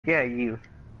Yeah, you.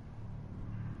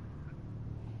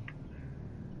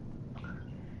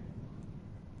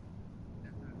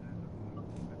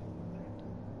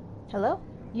 Hello?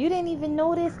 You didn't even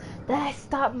notice that I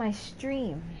stopped my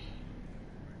stream.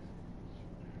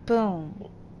 Boom.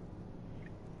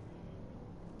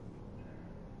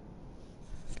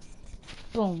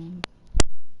 Boom.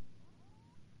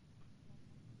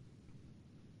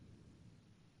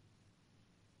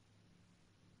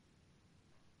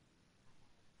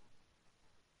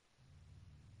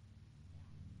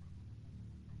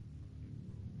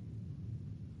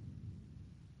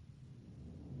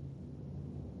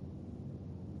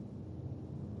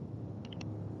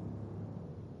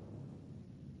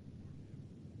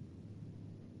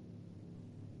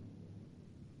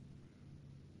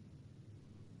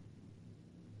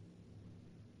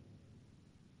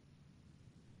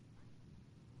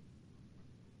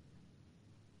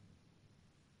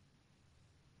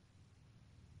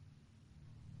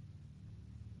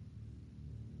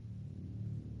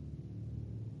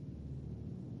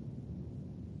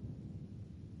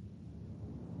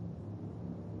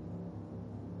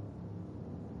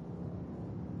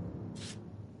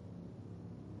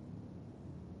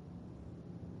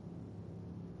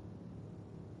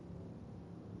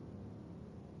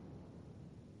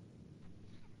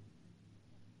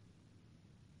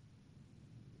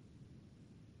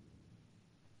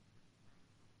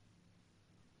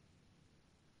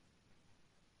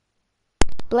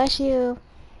 Bless you.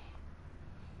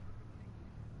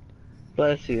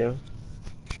 Bless you.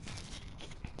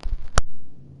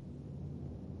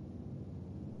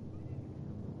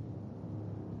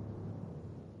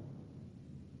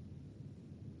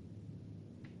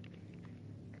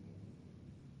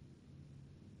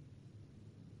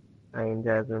 I am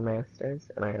Jasmine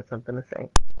Masters, and I have something to say.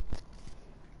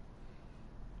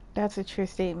 That's a true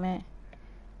statement.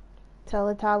 Tell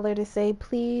a toddler to say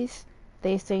please,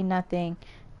 they say nothing.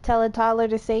 Tell a toddler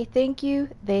to say thank you,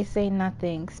 they say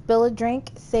nothing. Spill a drink,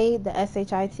 say the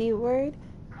SHIT word,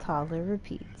 toddler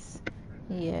repeats.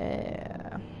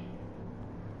 Yeah.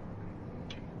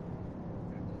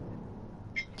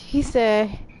 He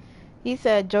said he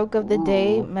said joke of the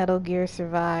day, Ooh. Metal Gear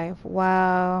Survive.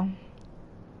 Wow.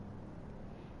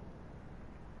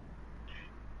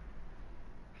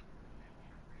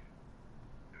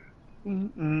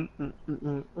 Mm.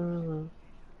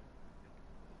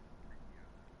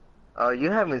 Oh,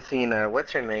 you haven't seen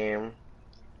what's her name?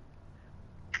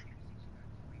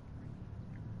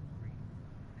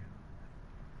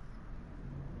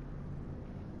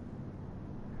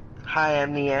 Hi,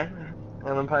 I'm Nia.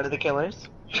 I'm a part of the Killers.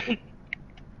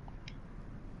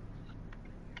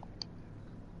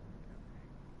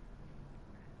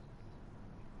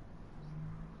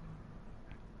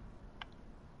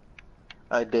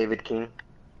 David King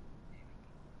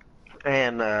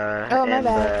and Oh, my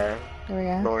bad. There we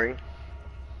go. Lori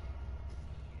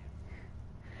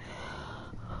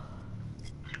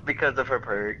because of her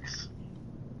perks.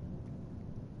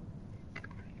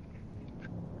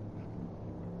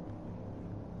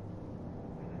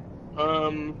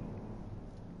 Um,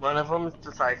 One of them is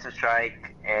Decisive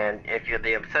Strike, and if you're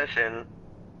the Obsession,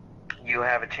 you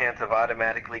have a chance of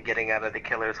automatically getting out of the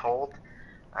Killer's hold.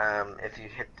 If you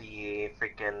hit the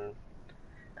freaking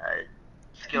uh,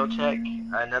 skill check.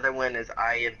 Another one is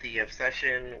Eye of the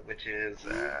Obsession, which is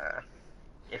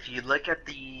if you look at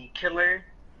the killer,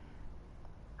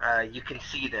 you can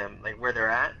see them, like where they're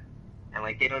at, and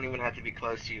like they don't even have to be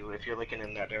close to you. If you're looking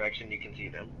in that direction, you can see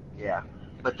them. Yeah.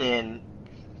 But then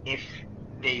if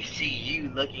they see you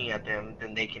looking at them,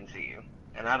 then they can see you.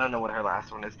 And I don't know what her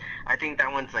last one is. I think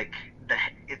that one's like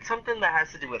it's something that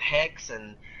has to do with hex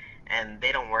and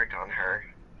they don't work on her.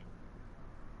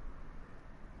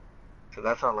 So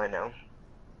that's all I know,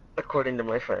 according to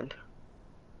my friend.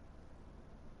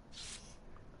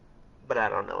 But I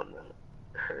don't know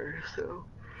her, so.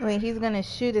 Wait, he's gonna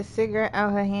shoot a cigarette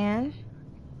out her hand?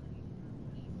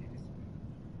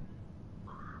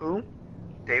 Who?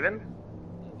 David?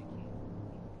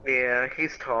 Yeah,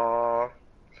 he's tall.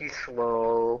 He's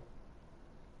slow.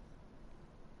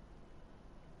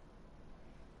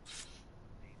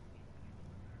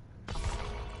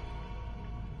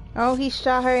 Oh, he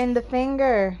shot her in the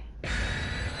finger.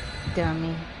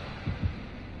 Dummy.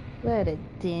 What a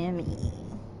dummy.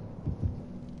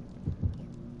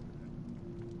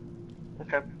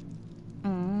 Okay.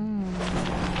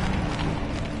 Mm.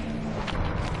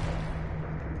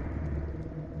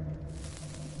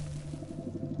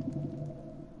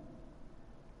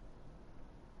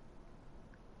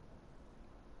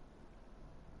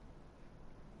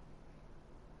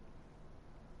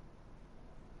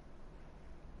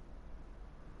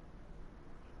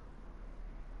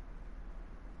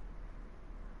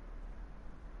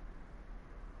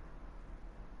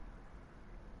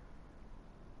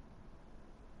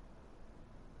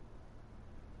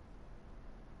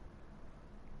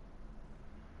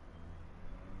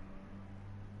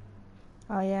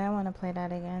 Oh yeah, I want to play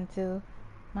that again too.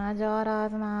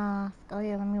 Majora's Mask. Oh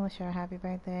yeah, let me wish her a happy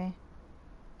birthday.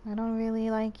 I don't really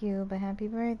like you, but happy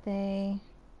birthday.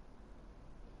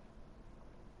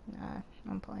 Nah,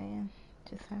 I'm playing.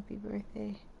 Just happy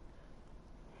birthday.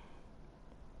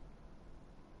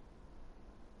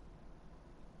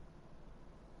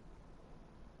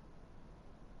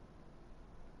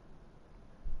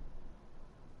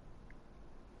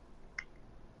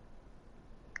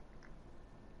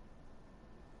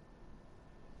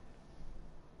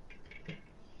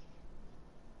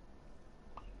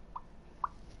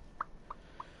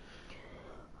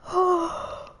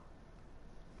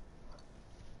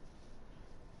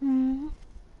 Mm.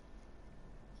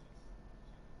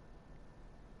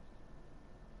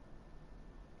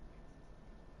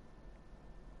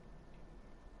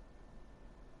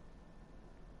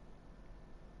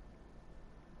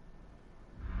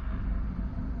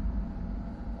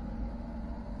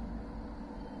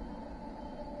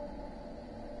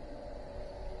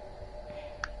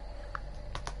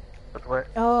 With what?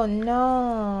 Oh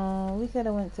no, we could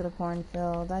have went to the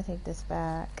cornfield. I take this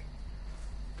back.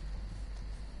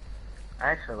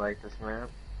 I actually like this map.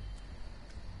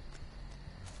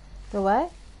 The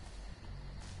what?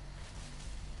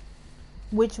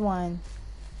 Which one?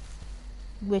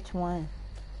 Which one?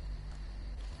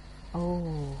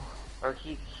 Oh, Oh,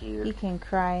 he's cute. he can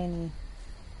cry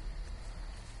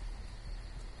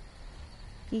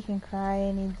he can cry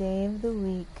any day of the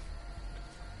week.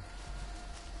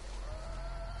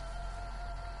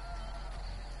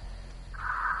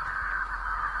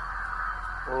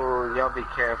 Oh, y'all be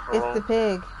careful. It's the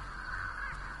pig.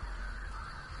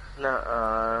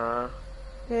 Nuh-uh.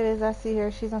 Here it is. I see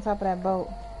her. She's on top of that boat.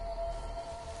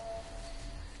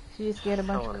 She just scared a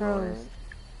bunch of crows. Annoying.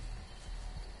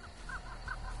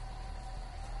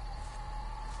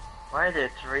 Why are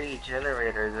there 3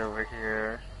 generators over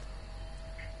here?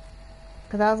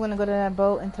 Because I was going to go to that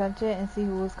boat and touch it and see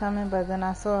who was coming, but then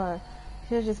I saw her.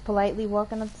 She was just politely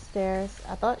walking up the stairs.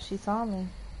 I thought she saw me.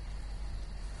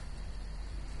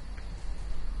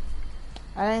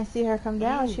 I didn't see her come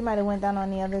down. She might have went down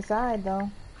on the other side, though.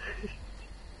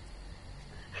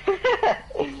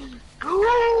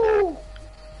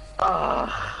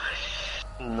 Oh,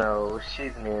 no,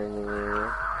 she's near me.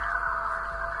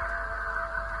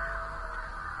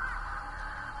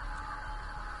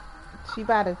 She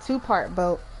bought a 2-part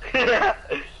boat.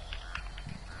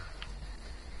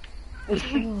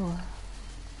 Ooh.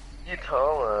 You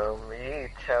told them. You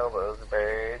tell those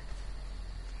birds.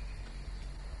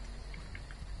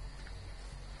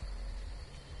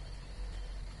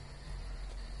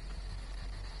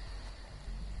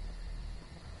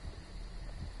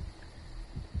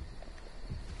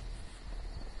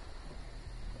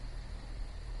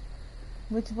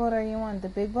 Which boat are you on? The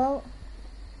big boat?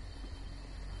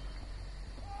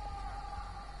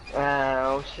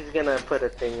 Oh, she's gonna put a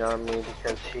thing on me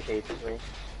because she hates me.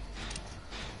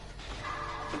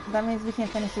 That means we can't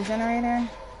finish the generator?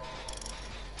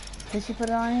 Did she put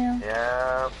it on you?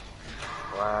 Yeah.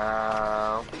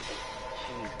 Wow.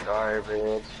 She's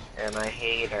garbage, and I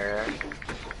hate her.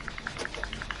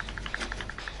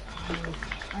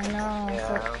 I know. Yeah.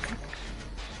 So,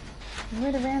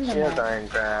 where the random She has at? iron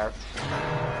grasp.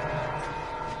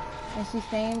 Is she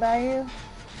staying by you?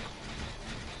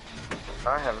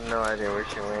 I have no idea where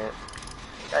she went.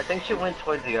 I think she went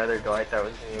towards the other guy that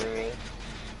was near me.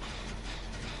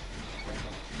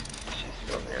 She's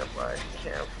still nearby.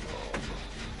 Careful.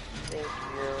 Thank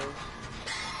you.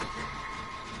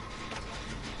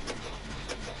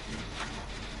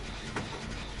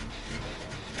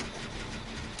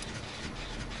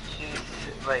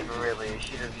 She's like really,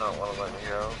 she does not want to let me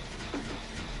go.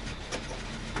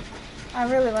 I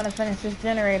really want to finish this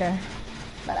generator,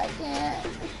 but I can't.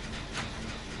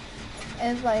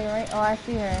 It's like right. Oh, I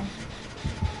see her.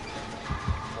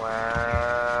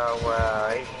 Wow,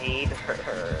 I hate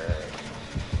her.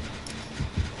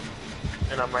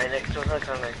 And I'm right next to her.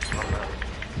 Come next to her.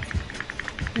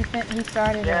 He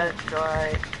started Yes, it.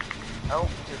 right. Oh,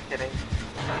 just kidding.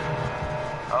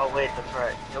 Oh wait, that's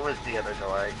right. It was the other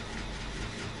guy.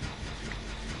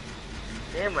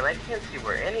 Damn it, I can't see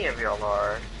where any of y'all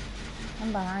are.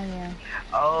 I'm behind you.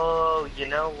 Oh, you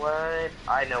know what?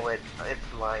 I know it. It's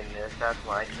blindness. That's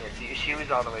why I can't see. She was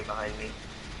all the way behind me.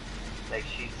 Like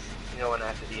she's going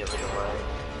after the other guy.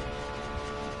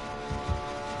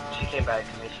 She came back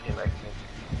to me. She came back to me.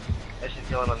 And she's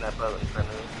going on that boat in front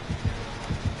of me.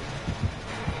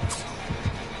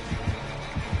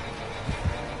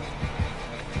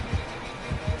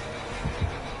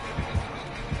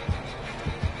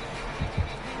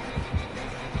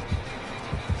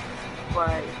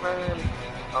 Why, run.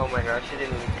 Oh my gosh, she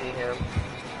didn't even see him.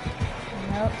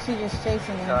 Nope, she just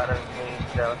chasing me. God, I'm being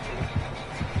stealthy.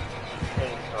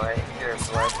 Thanks, Dwight. You're a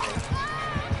blessing.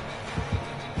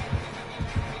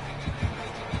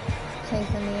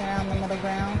 Chasing me around the middle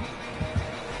ground.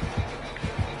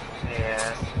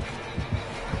 Yeah.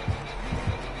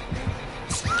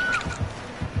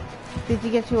 Did he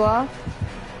get you off?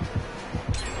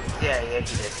 Yeah, he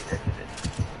did.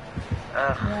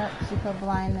 Ugh. Yep, she put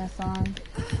blindness on.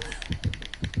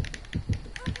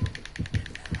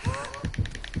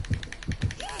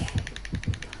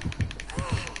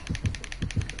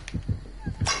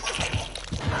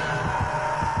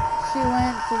 She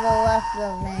went to the left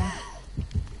of me.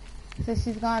 So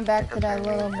she's gone back to that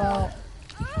little boat.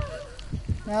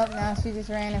 Nope, now she just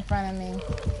ran in front of me.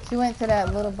 She went to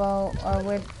that little boat, or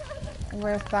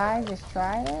where Sai just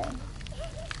tried it?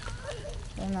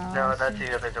 No, that's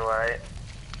the other Dwight.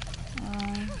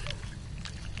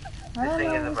 This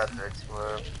thing is about to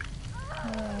explode. She's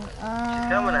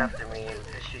coming after me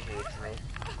because she hates me.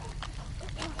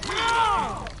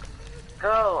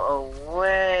 Go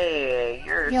away!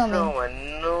 You're Heal so me.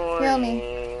 annoying. Heal me.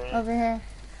 Over here.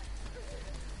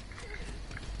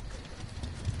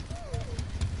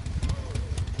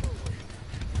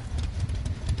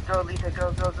 Go, Lisa,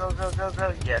 go.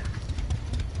 Yes.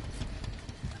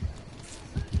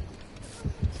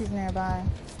 She's nearby.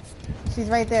 She's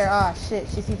right there. Oh shit,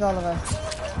 she sees all of us.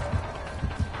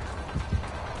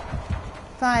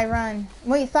 Sai, run.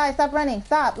 Wait, Sai, stop running.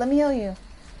 Stop, let me heal you.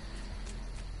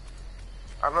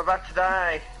 I'm about to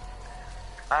die.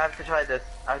 I have to try this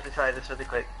really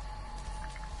quick.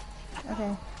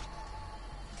 Okay.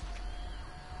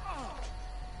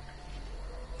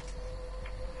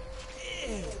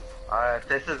 If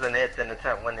this isn't it, then it's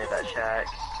at one near that shack.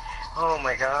 Oh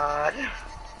my god.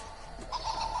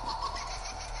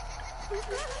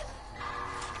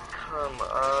 Come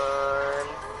on.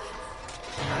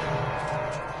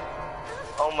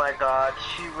 Oh my god,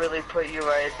 she really put you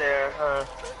right there, huh?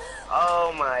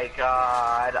 Oh my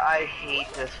god, I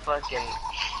hate this fucking...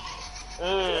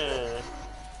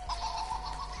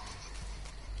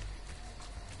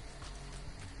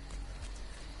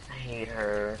 I hate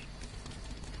her.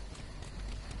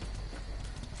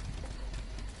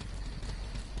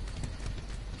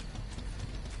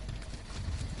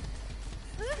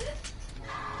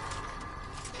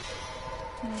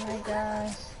 Oh my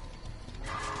gosh.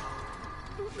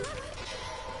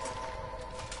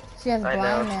 She has I know,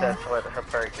 blindness. that's what her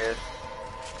perk is.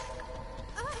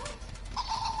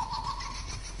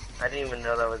 I didn't even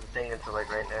know that was a thing until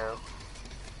like right now.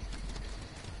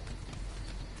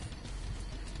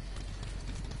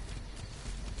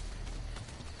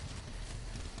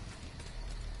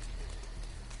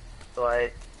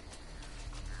 Dwight.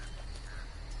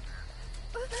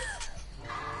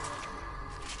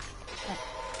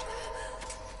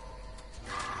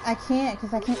 I can't,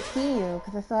 because I can't see you,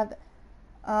 because I still have to...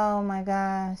 Oh my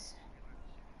gosh.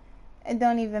 It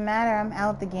don't even matter, I'm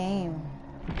out the game.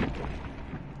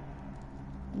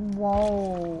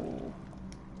 Whoa.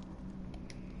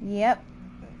 Yep.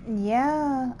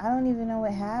 Yeah, I don't even know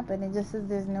what happened. It just says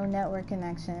there's no network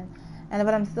connection.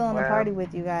 But I'm still in the party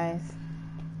with you guys.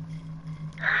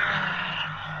 It's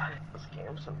a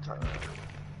scam sometimes.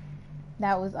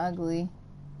 That was ugly.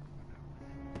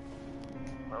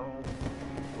 Oh.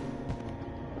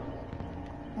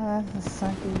 Oh, that's a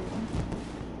sucky.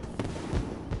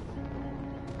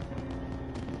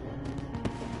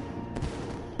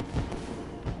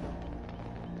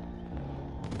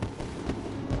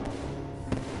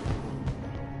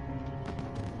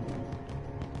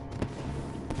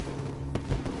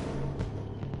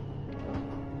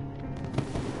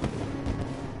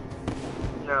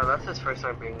 No, that's his first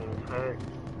time being hit.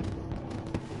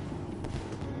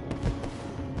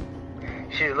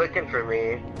 She's looking for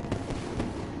me.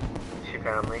 She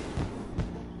found me.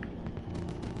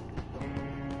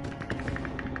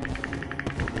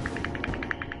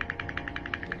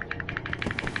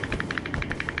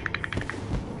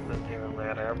 Doesn't even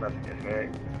matter, I'm about to get hit.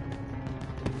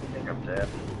 I think I'm dead.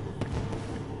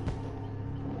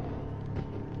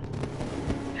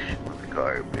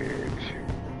 Garbage.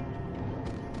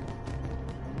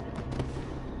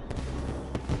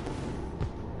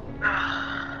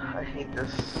 I hate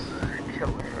this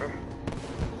killer.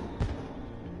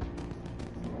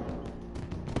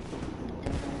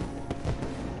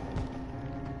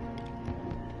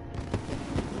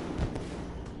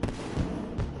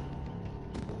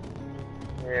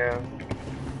 Yeah.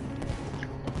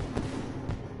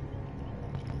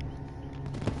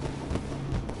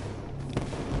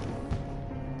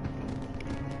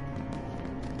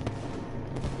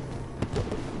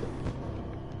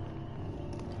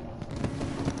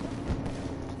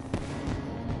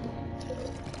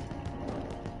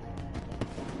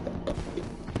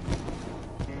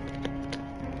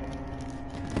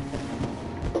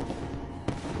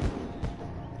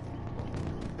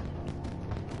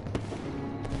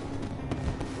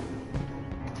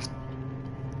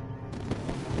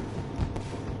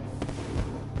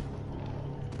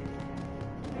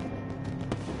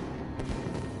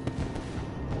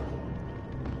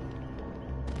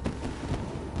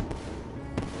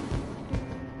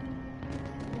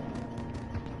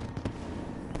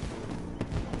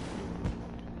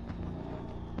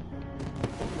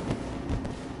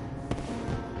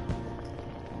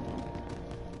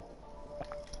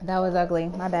 That was ugly.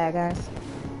 My bad, guys.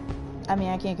 I mean,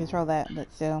 I can't control that,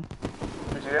 but still.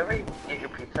 Did you ever get your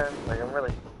pizza? Like, I'm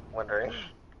really wondering.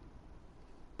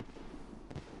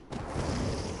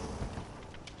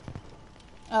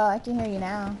 Oh, I can hear you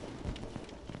now.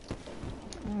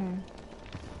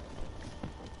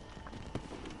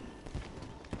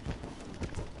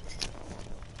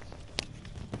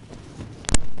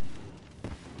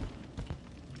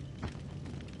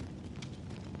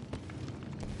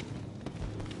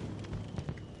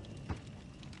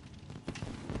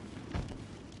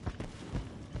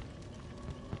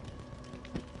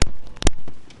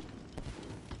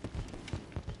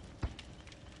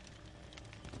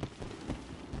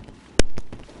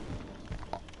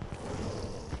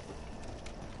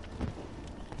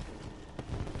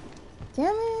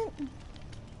 Damn it!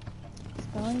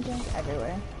 Spelling junk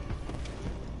everywhere.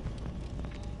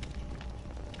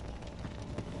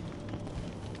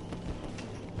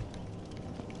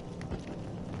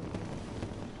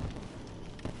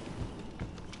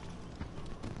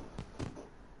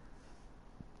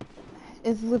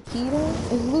 Is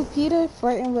Lupita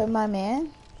flirting with my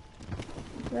man?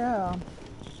 Girl,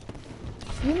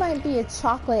 you might be a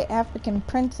chocolate African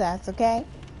princess, okay?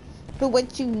 But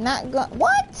what you not gonna...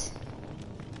 What?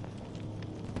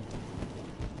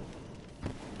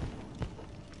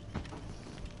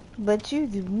 But you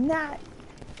do not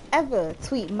ever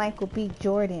tweet Michael B.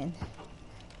 Jordan.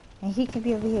 And he can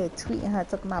be over here tweeting her,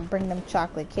 talking about bring them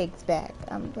chocolate cakes back.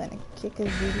 I'm gonna kick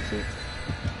his booty cheeks.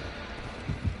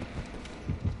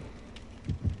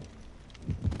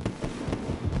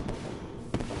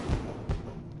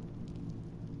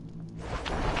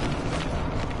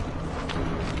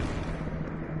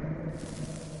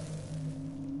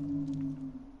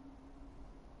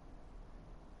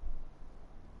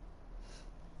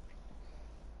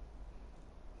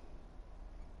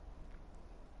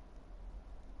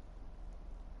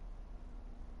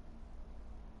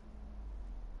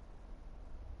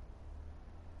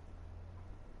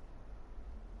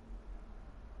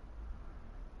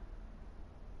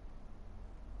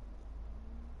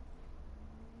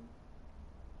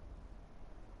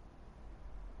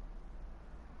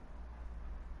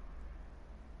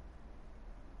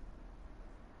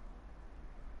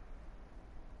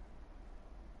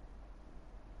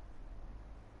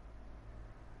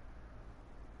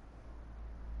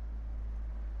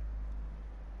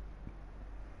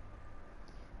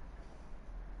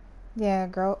 Yeah,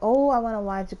 girl. Oh, I want to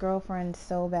watch Girlfriend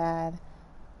so bad.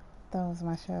 That was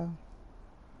my show.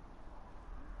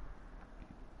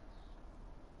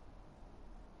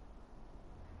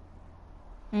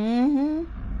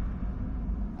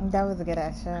 That was a good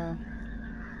ass show.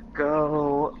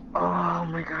 Go. Oh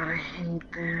my god, I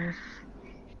hate this.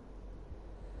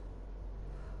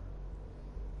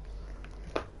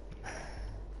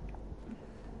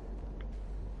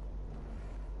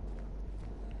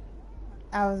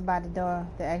 I was by the door,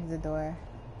 the exit door.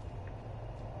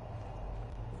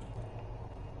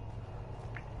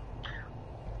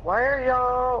 Why are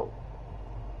y'all...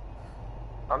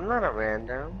 I'm not a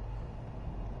random.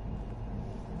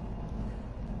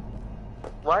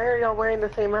 Why are y'all wearing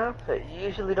the same outfit? You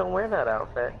usually don't wear that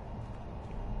outfit.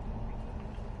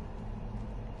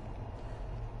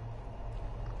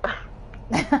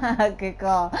 Good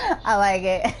call. I like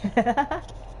it.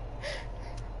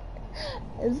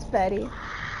 It's petty.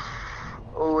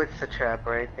 Oh, it's the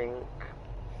trapper, I think.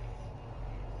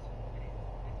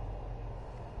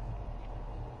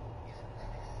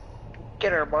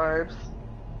 Get her, Barbs.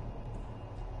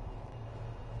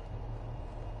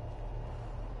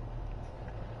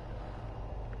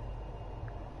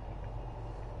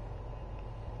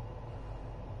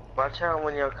 Watch out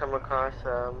when y'all come across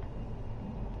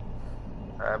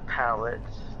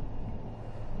pallets.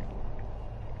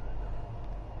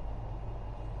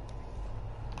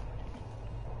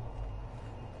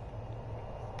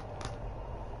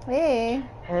 Hey.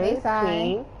 Hey,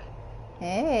 Pink.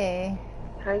 Hey.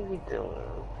 How you doing?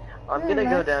 I'm gonna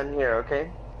go down here,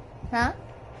 okay? Huh?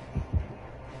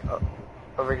 Oh,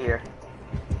 over here.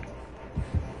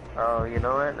 Oh, you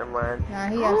know what? Never mind. Nah,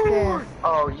 he upstairs.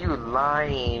 Oh, you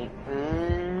lying.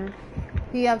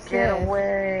 He upstairs. Get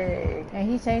away. And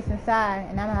he chasing inside,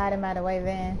 and I'm gonna hide him out of the way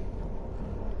van.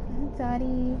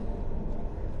 Sorry.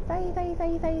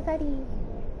 Sorry.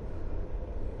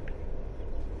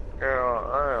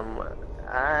 Girl, I'm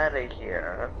out of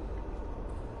here.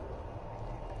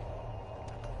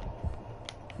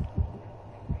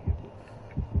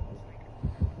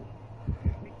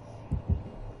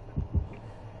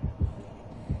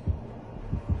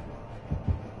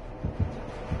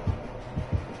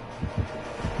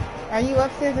 Are you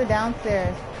upstairs or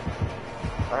downstairs?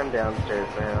 I'm downstairs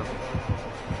now.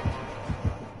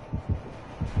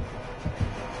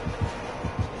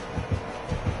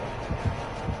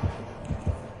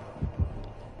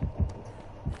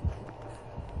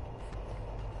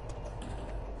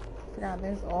 Forgot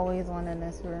there's always one in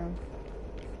this room.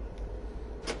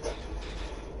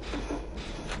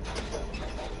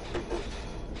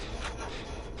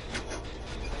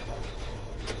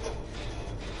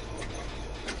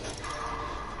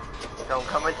 Don't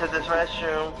come into this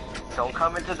restroom. Don't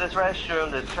come into this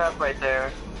restroom. There's a trap right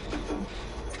there.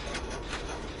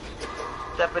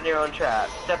 Step in your own trap.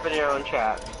 Step in your own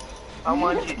trap. I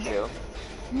want you to.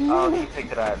 Oh, he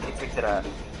picked it up. He picked it up.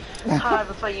 Ah,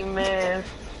 that's why you missed.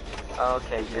 Oh,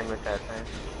 okay, you didn't miss that time.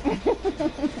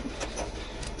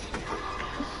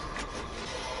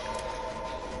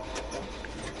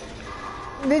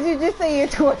 Did you just say you're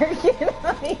twerking?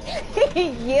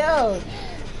 Yo.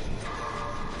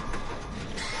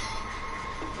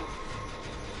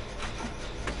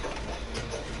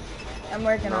 I'm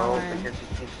working on one. Because he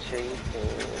keeps chasing.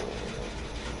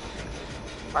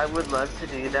 I would love to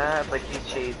do that, but he's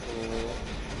chasing me.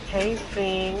 Hey,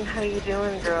 Fing, how you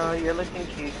doing, girl? You're looking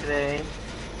cute today.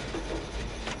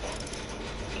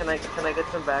 Can I get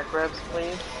some back rubs,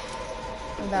 please?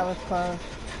 That was close.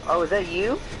 Oh, is that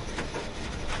you?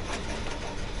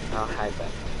 Oh, hi,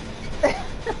 Beth.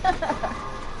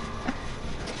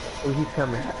 Oh, he's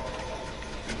coming.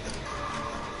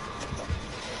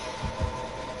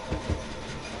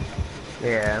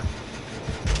 Yeah.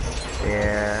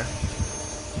 Yeah.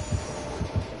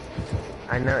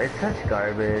 I know, it's such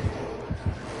garbage.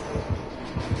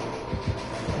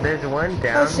 There's one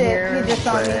down here. Oh shit, he just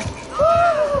saw me.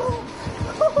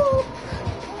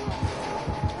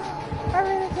 I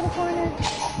ran into the corner.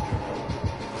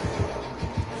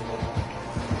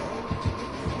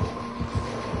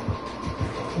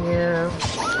 Yeah.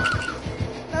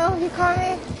 No, he caught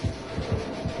me.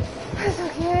 It's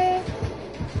okay.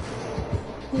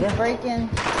 He's breaking.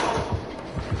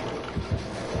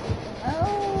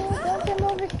 Oh, don't come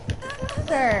over here.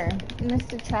 Sir.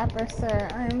 Mr. Trapper, sir.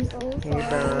 I'm so sorry. Hey,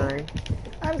 bye.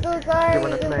 I'm so sorry. You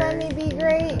wanna Just play? let me be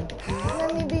great.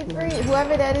 Let me be free.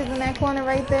 Whoever that is in that corner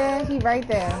right there, he right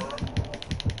there.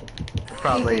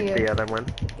 Probably Easy. the other one.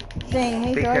 Dang,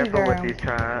 hey, Be sorry, careful girl. with these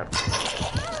traps.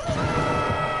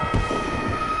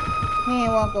 He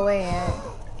ain't walk away yet.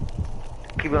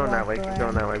 Keep going that way, keep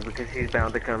going that way, because he's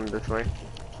bound to come this way.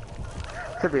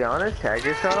 To be honest, tag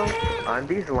yourself on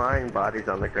these lying bodies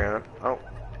on the ground. Oh,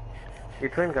 your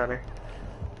twin got her.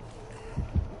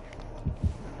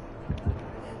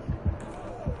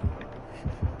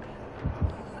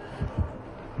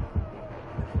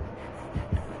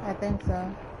 I think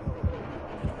so.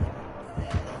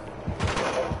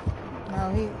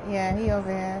 No, he over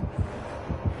here.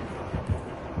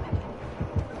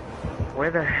 Where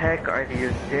the heck are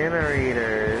these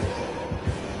generators?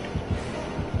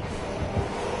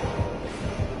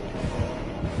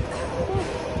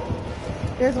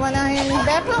 There's one out here in the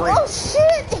bathroom. Wait. Oh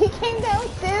shit! He came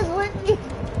downstairs with me.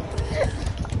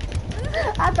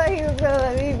 I thought he was gonna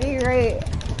let me be right.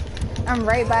 I'm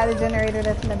right by the generator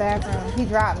that's in the bathroom. He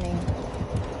dropped me.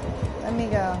 Let me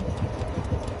go.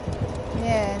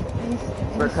 Yeah.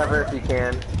 Recover if you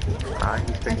can. Ah,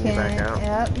 he's I picking you back can't.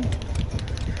 out. Yep.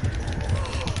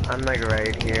 I'm like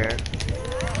right here.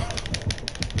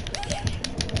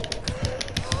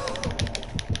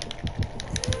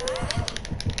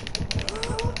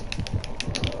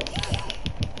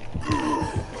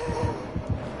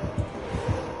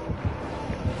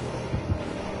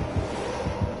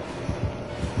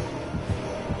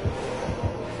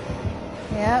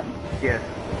 Yep. Yes.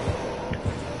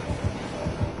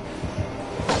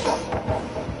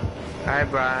 Hi,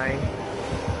 Brian.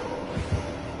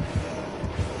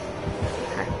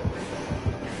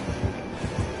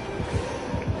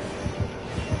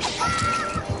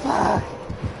 Fuck.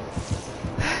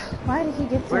 Why did he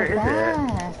get so Where is it?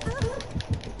 fast?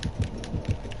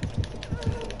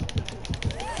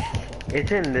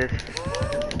 It's in this.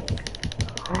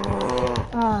 Oh.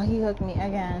 Oh, he hooked me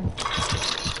again.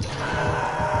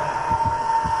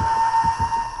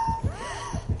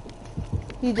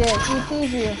 He did. He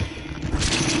sees you.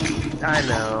 I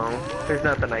know. There's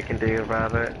nothing I can do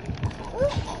about it.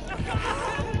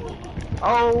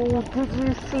 Oh, did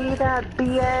you see that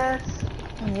BS?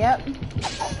 Yep.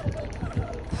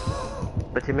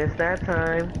 But you missed that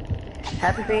time.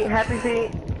 Happy feet, happy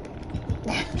feet.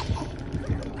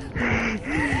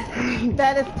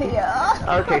 That is Tia.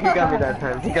 Okay, he got me that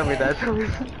time. He got me that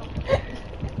time.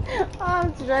 Oh,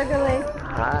 I'm struggling.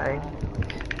 Hi.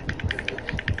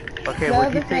 Okay, The well,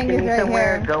 other he's thing taking is me right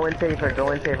somewhere. here. Go and save her, go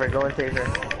and save her, go and save her.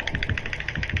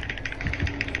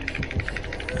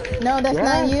 No, that's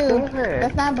not Yes, you. save her.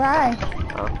 That's not Bri.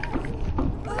 Oh.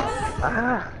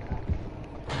 Ah.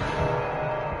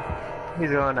 He's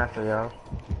going after y'all.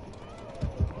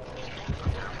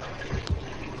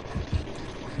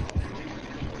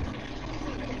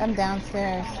 I'm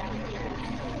downstairs.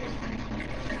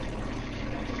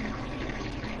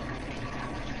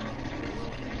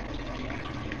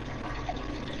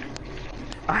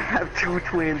 I have two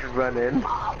twins running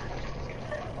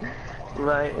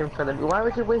right in front of me. Why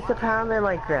would you waste a pallet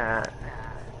like that?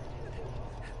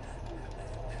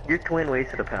 Your twin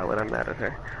wasted a pallet. I'm mad at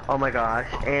her. Oh my gosh,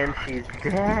 and she's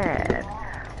dead.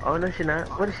 Oh no, she's not.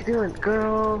 What is she doing,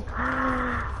 girl?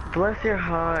 Bless your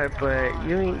heart, but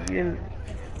you didn't.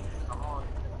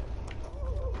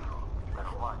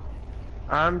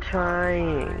 I'm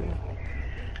trying.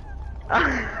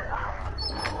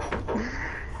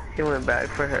 He went back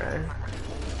for her.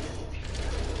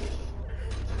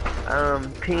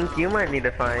 Pink, you might need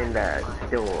to find that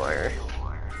door.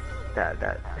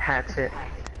 That hatchet.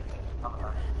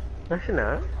 No, she's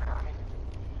not.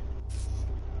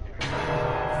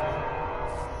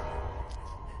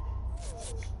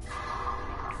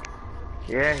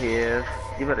 Yeah, he is.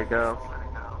 You better go.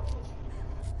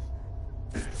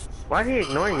 Why'd he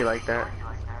ignore you like that?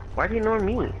 Why'd he ignore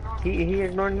me? He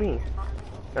ignored me.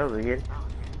 That was weird.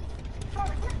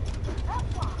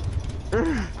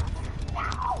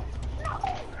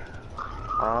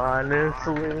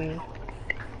 Honestly.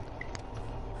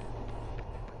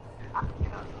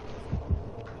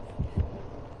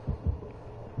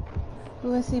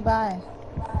 Who is he by?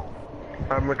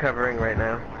 I'm recovering right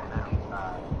now.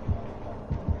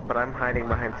 But I'm hiding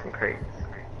behind some crates.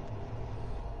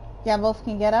 Y'all both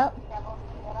can get up?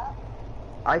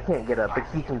 I can't get up, but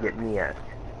he can get me up.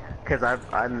 Cause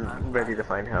I'm ready to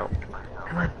find help.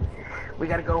 Come on. We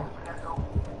gotta go.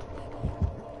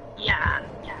 Yeah.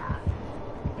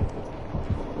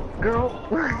 Girl.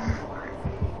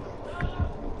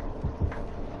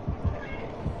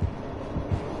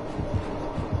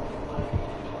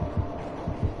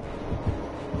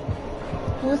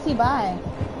 Who is he by?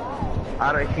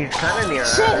 I don't, he's kinda near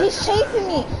us. Shit, he's chasing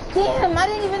me! Damn, I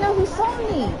didn't even know he saw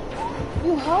me!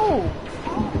 You hoe!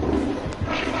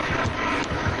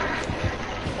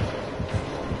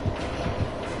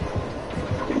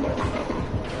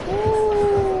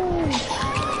 Ooh.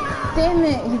 Damn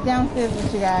it, he's downstairs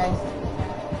with you guys.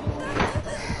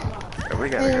 We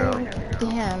gotta go.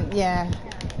 Damn, yeah.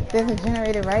 There's a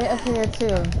generator right up here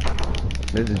too.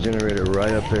 There's a generator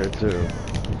right up there too.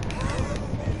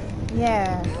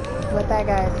 Yeah, what that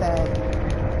guy said.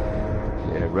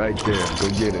 Yeah, right there. Go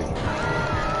get it.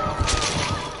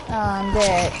 Oh, I'm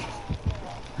dead.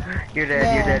 You're dead,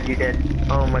 Yeah. you're dead, you're dead.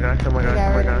 Oh my gosh, oh my gosh,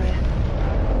 oh my gosh.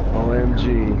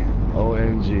 OMG.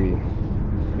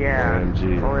 OMG. Yeah.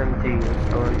 OMG. OMG.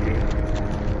 OMG.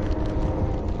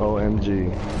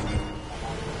 OMG.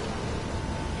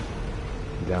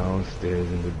 Downstairs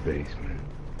in the basement.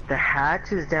 The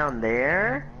hatch is down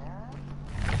there?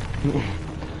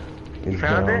 It's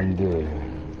Found down it? there.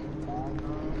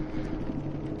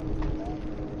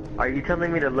 Are you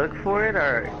telling me to look for it,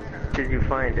 or did you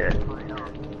find it?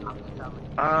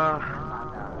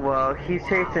 Well, he's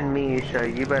chasing me, so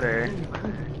you better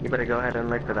go ahead and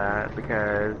look for that,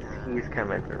 because he's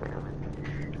coming for me.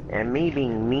 And me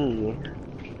being me,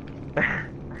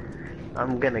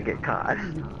 I'm gonna get caught.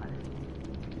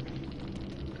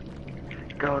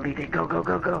 Go, Elite, go, go,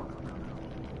 go, go!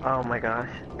 Oh my gosh.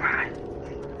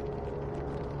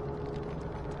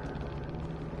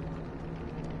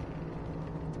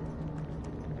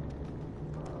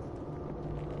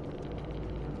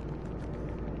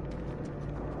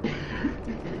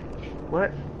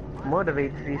 What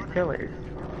motivates these killers?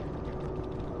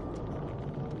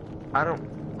 I don't...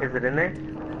 Is it in there?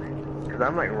 Cause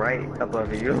I'm like right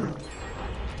above you.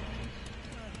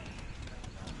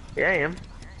 Yeah, I am.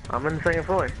 I'm on the second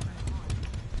floor.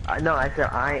 No, I said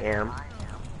I am.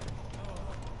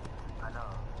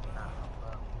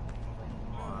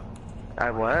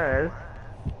 I was.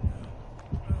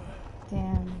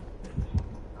 Damn.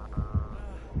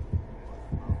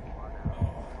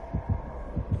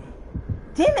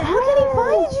 Damn it, how did he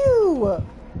find you?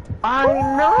 I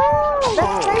know!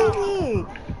 That's crazy!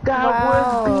 That Wow. was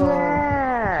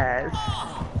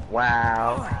blessed!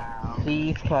 Wow.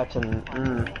 He's catching,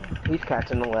 he's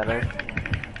catching the letter.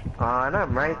 Oh, and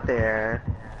I'm right there.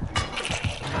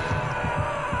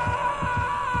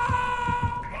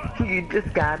 You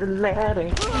just got a letter.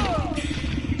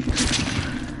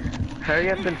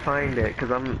 Hurry up and find it, cause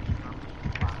I'm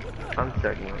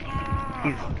studying.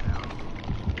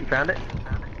 You found it?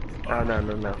 Oh,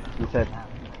 no. He said,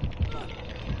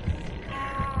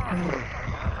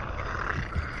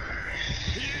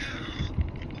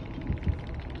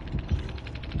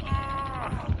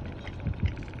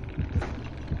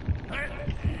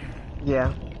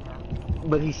 Yeah,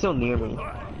 but he's still near me.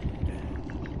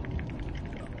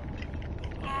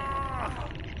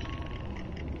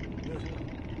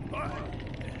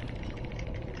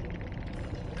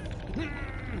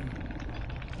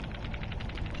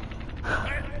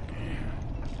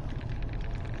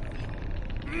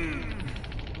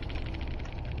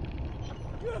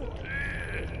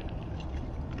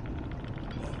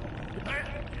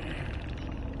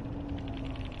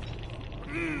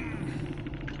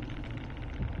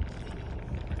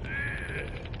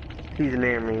 He's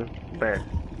near me, but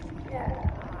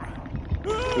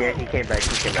yeah, he came back.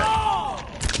 He came back.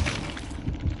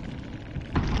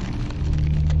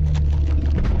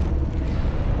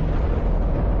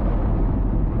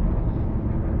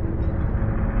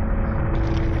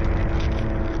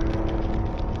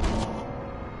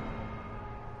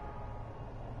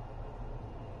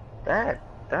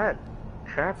 That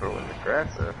trapper was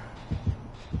aggressive.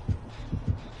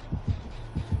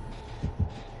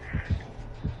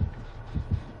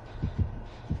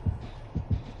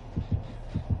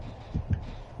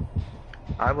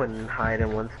 I wouldn't hide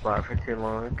in one spot for too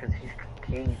long because he's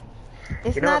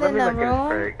It's you know not what, in that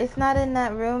room. It's not in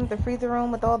that room, the freezer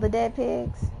room with all the dead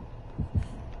pigs.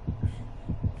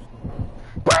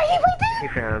 Where he right there? He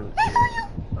found. He saw you.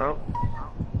 Oh.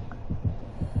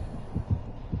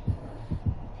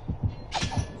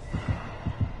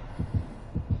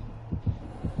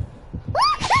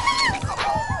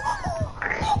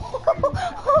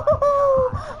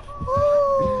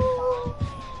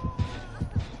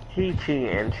 He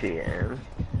cheating. He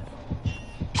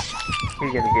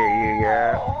gonna get you,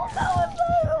 yeah. Oh, that was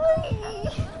ugly.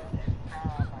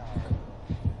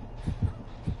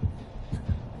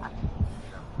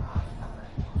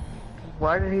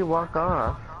 Why did he walk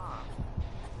off?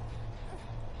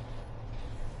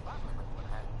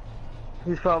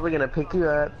 He's probably gonna pick you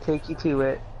up, take you to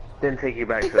it, then take you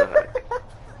back to the hut.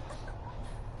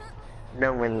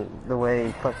 Knowing the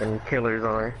way fucking killers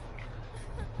are.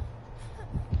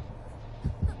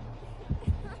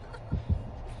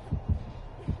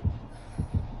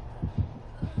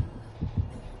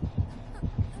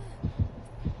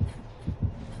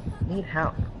 Need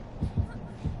help.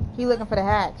 He looking for the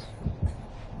hatch.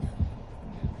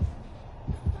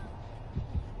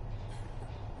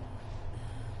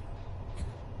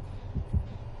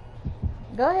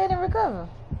 Go ahead and recover.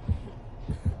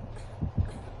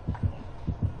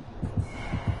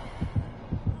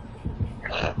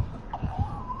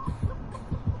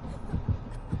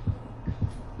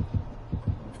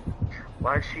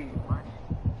 Why is she?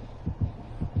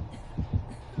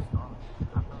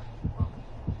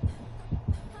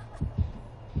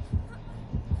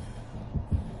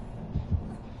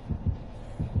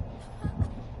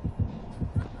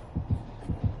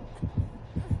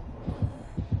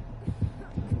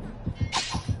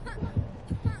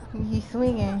 He's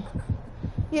swinging.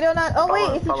 You know not. Oh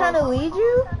wait, is he trying to lead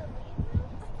you?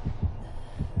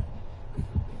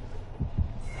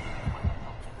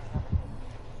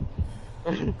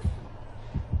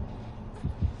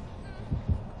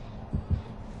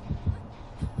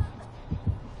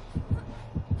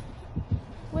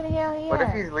 Where the hell he What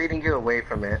at? if he's leading you away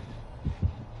from it?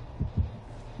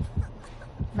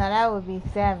 Now that would be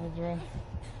savagery.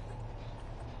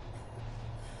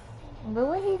 But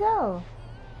where'd he go?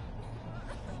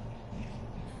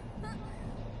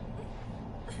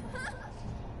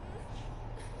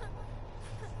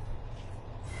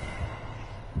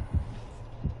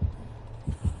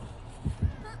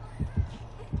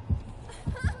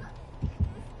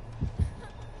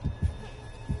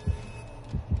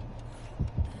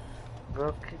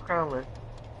 Well, keep crawling.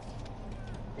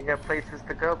 You got places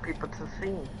to go, people to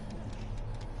see.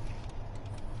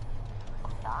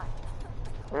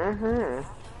 Mm-hmm.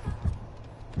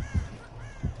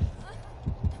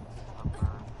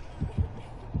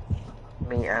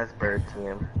 Me as bird to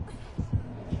him.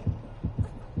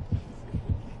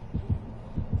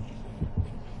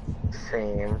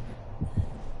 Same.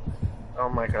 Oh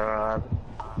my god.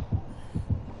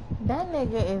 That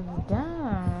nigga is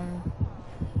dumb.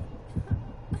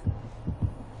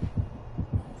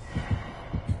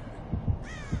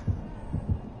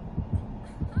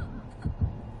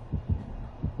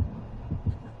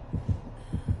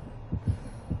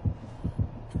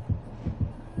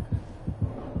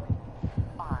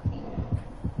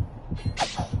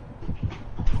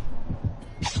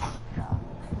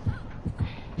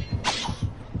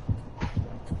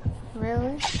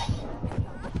 Really?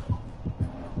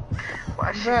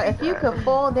 Why should Bro, he if you that? could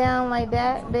fall down like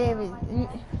that, baby.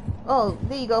 Oh,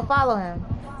 there you go. Follow him.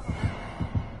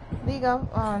 There you go.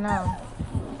 Oh, no.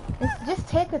 Just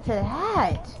take her to the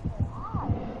hatch.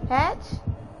 Hatch?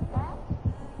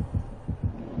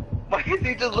 Why is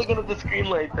he just looking at the screen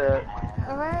like that?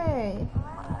 Alright.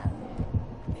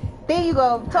 There you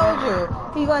go. Told you.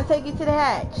 He's gonna take you to the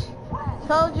hatch.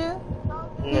 Told you.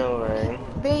 No way.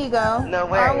 There you go. No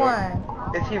way.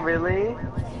 R1. Is he really?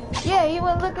 Yeah, he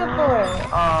was looking for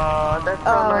it. Aw, that's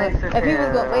so nice of If he was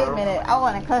him. going, wait a minute, I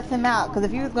want to cuss him out, because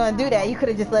if he was going to do that, you could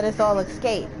have just let us all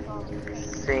escape.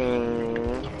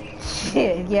 Sing.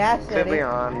 Shit, yeah, I To should be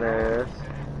have. honest.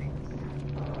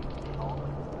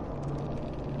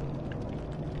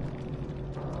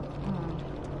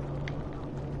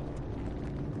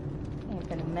 Ain't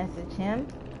gonna message him.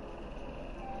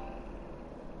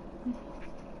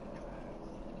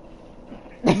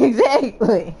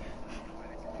 Exactly.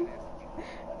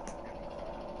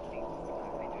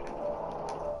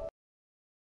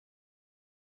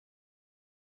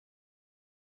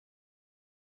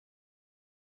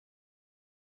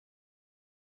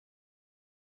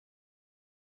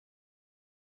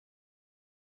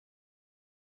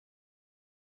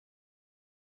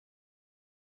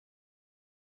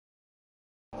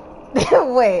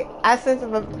 Wait, I sent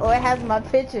him oh, it has my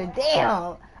picture.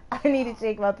 Damn! I need to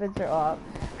take my picture off.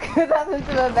 Because I sent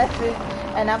him a message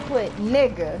and I put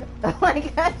nigga.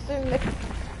 Like, I shouldn't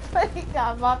have. Like, he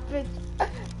got my picture.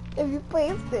 If you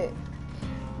placed it.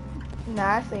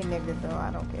 Nah, I say nigga though.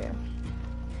 I don't care.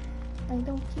 I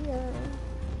don't care.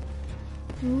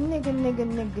 Nigga, nigga,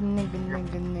 nigga, nigga,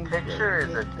 nigga, nigga. Picture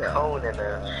is a cone in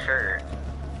a shirt.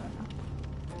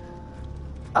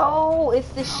 Oh, it's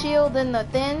the shield and the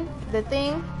thing?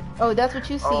 Oh, that's what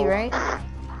you see, right?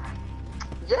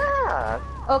 Yeah.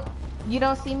 Oh, you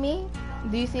don't see me?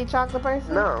 Do you see a chocolate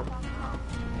person? No.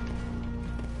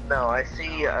 No, I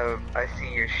see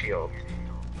your shield.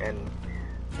 And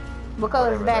What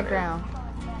color is the whatever that background?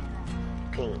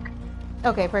 pink.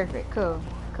 Okay, perfect. Cool.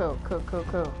 Cool, cool, cool,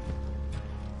 cool.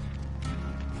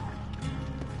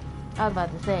 I was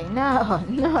about to say, no,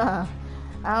 no.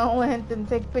 I don't want them to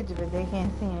take a picture, but they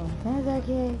can't see me. That's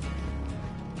okay.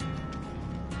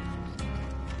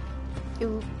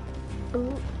 Ooh,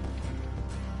 ooh.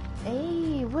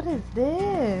 Hey, what is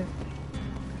this?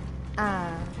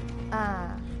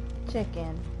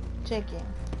 Chicken,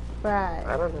 fried.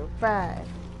 I don't know. Fried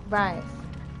rice,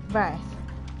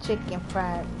 chicken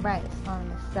fried rice on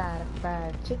the side of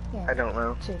fried chicken. I don't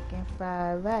know. Chicken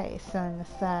fried rice on the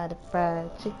side of fried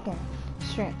chicken.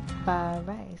 Shrimp fried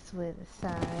rice with a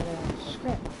side of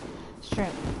shrimp.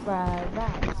 Shrimp fried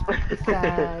rice with a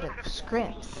side of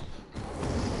shrimps.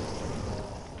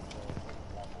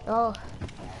 Oh,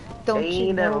 don't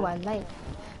you know I like?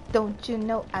 Don't you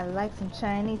know I like some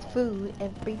Chinese food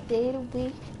every day of the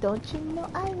week? Don't you know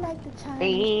I like the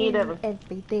Chinese food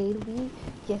every day of the week?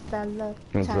 Yes, I love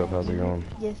Chinese. What's up? How's it going?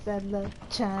 Yes, I love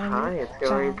Chinese. Hi, it's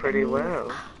going pretty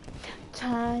well.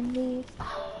 Chinese,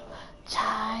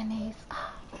 Chinese,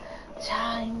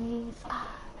 Chinese.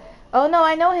 Oh no,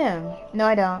 I know him. No,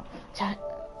 I don't.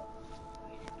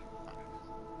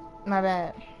 My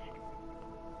bad.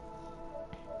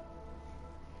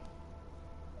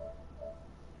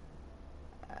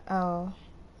 Oh.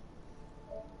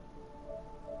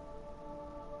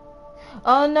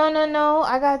 Oh, no.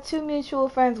 I got two mutual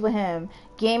friends with him.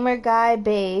 Gamer Guy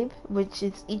Babe, which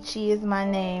is Ichi is my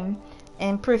name,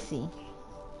 and Prissy.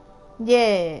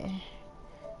 Yeah.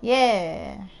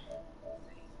 Yeah.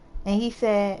 And he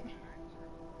said,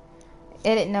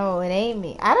 no, it ain't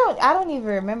me. I don't even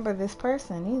remember this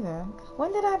person either.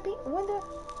 When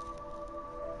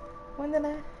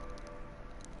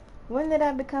did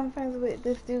I become friends with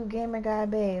this dude, Gamer Guy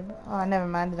Babe? Oh, never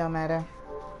mind, it don't matter.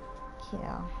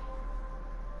 Yeah.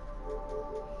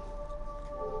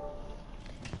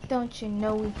 Don't you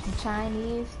know we can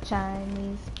Chinese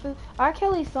food? R.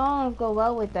 Kelly songs go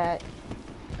well with that.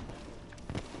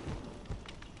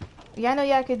 Y'all know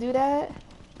y'all could do that?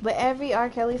 But every R.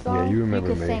 Kelly song, Yeah, you remember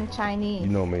could me. sing Chinese. You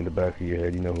know me in the back of your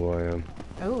head. You know who I am.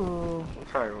 Ooh.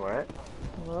 Sorry, what?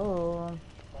 Whoa.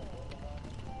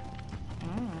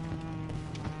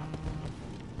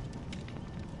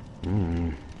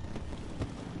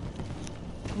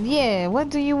 Yeah, what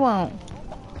do you want?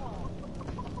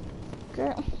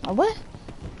 Girl, what?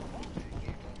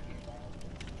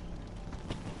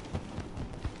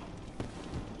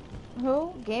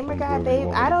 Who? Gamer Guy Babe?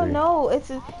 I don't know.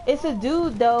 It's a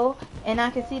dude though, and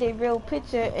I can see their real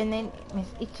picture, and then Miss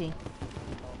Ichi.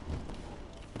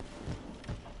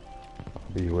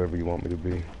 Be whoever you want me to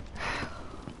be.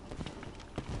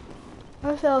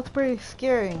 That sounds pretty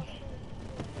scary.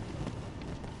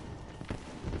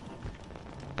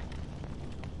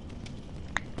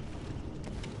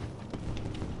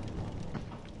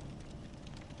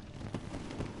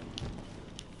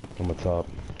 the top.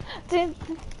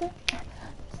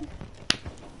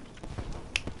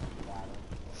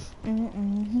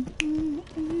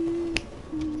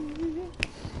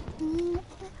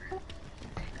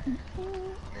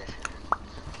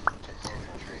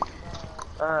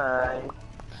 Bye.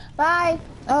 Bye.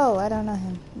 Oh, I don't know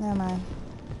him. Never mind.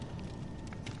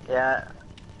 Yeah.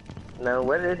 No,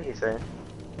 what did he say?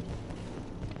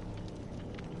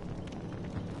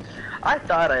 I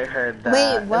thought I heard that.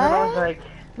 Wait, And then I was what? like,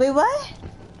 Wait, what?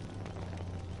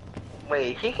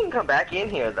 wait, he can come back in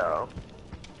here though.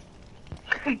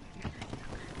 And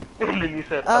then you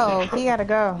said, Oh, he gotta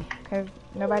go. Cause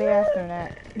nobody asked him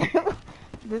that.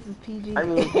 This is PG. I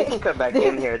mean, he can come back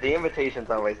in here. The invitation's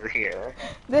always here.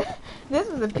 This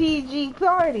is a PG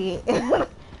party.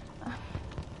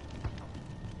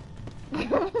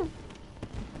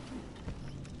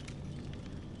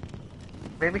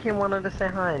 Maybe he wanted to say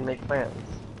hi and make friends.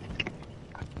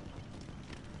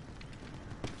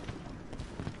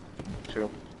 True.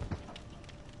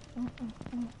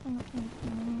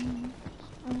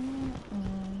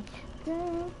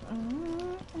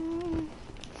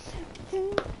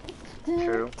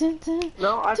 True.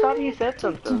 No, I thought he said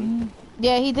something.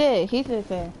 Yeah, he did. He said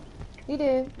that. He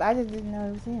did. I just didn't know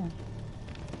it was him.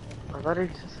 I thought he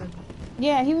just said.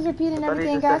 Yeah, he was repeating I thought he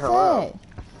everything just I said hello. said.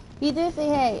 He did say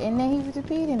hey, and then he was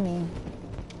repeating me.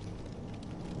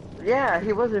 Yeah,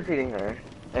 he was repeating her.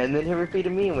 And then he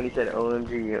repeated me when he said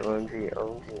OMG, OMG,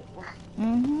 OMG.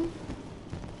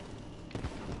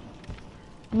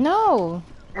 No,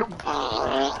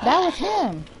 that was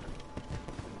him.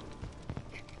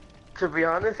 To be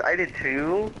honest, I did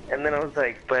too. And then I was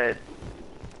like, but...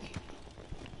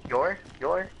 Your?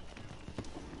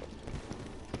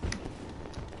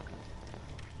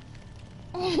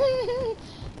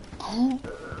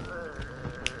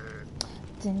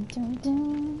 Dun, dun,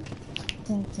 dun.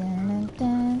 Dun, dun,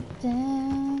 dun,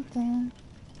 dun, dun.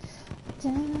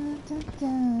 Dun, dun,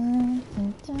 dun,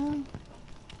 dun, dun.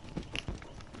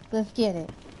 Let's get it.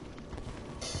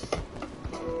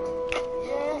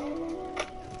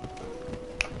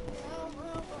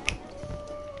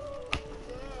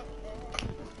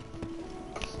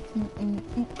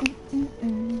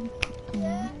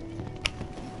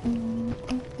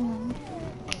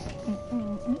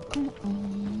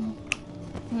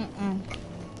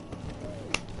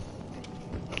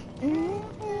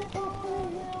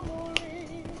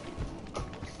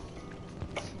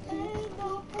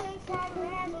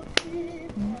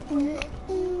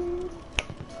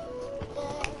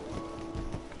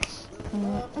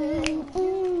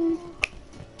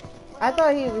 I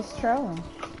thought he was trolling,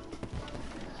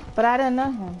 but I didn't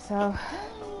know him, so.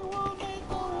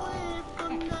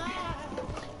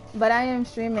 But I am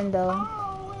streaming though.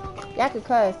 Y'all could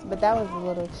cuss, but that was a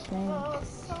little extreme.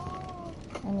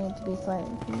 I need to be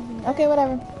slightly PG. Okay,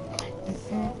 whatever.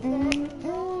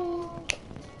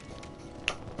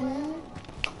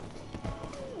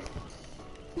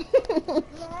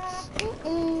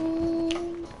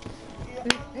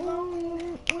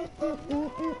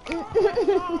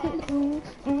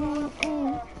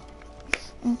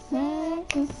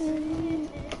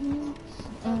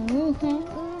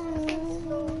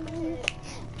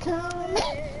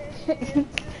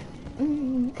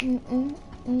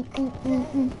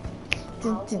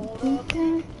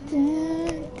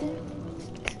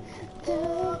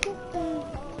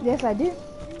 Yes, I do.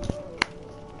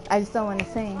 I just don't want to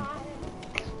sing.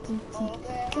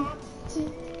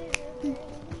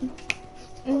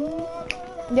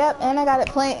 Yep, and I got it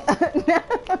playing.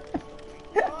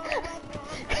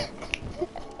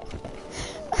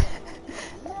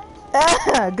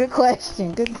 Good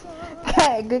question. Good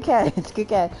catch. Good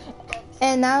catch.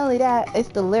 And not only that, it's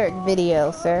the lyric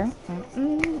video, sir.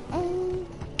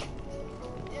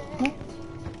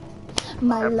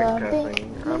 My love.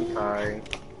 I'm sorry.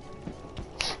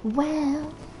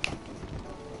 Well,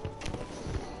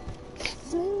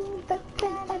 smooth as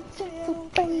a gentle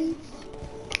breeze,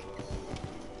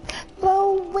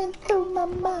 blowing through my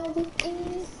mind with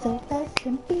ease, so fast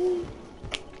can be.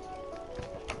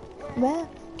 Well,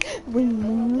 when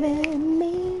you and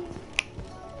me,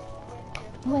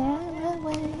 well,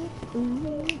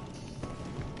 ooh,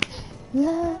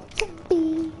 love to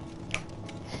be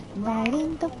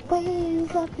riding the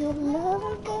waves of your love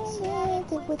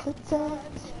and with a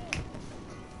touch.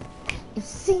 It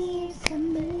seems to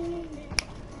me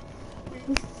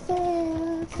we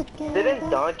sail together. Didn't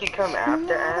Donkey come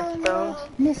after Ash though?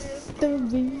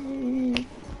 Mystery.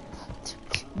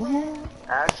 Well,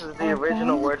 Ash is the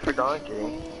original word for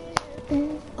donkey.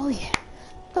 Oh yeah.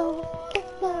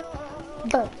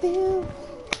 But you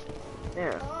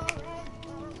Yeah.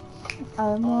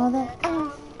 are more than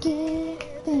I giving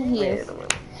Wait yes. a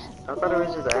minute. I thought it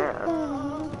was just ass.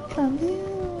 From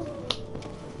you,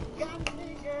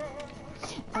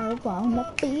 I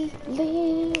wanna be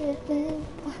living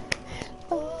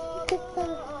for the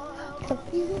love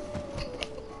of you.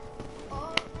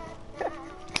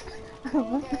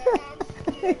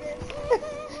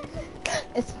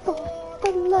 It's for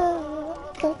the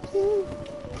love of you.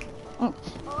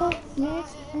 Oh,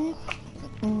 yes.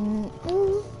 Ooh,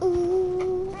 ooh.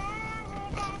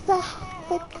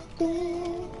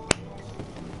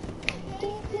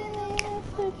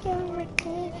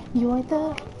 You're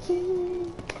the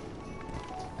key.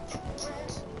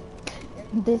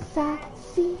 This I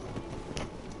see.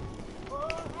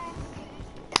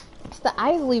 It's the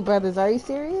Isley Brothers. Are you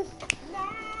serious?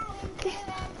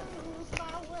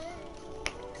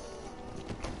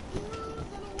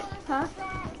 Huh?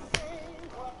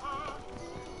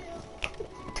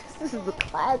 This is a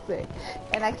classic,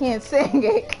 and I can't sing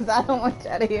it because I don't want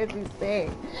y'all to hear me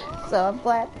sing. So I'm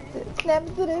glad it's never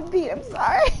to the beat. I'm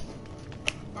sorry.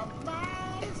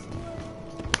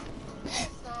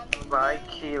 Bye,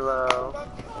 Kilo.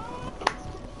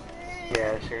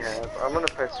 Yeah, she has. I'm gonna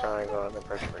press triangle on the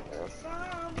press again.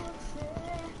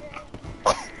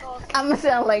 I'm gonna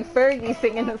sound like Fergie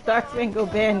singing the Star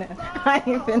Spangled Banner. I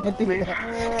ain't finna do Leave that.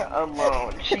 her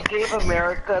alone. She gave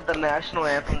America the national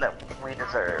anthem that we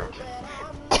deserved.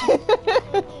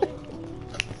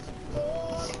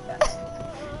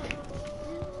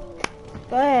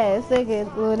 Go ahead, sing it,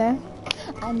 Luna.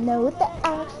 I know that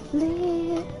I'm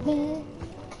living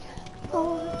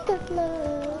for the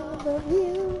love of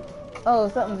you. Oh,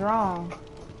 something's wrong.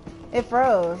 It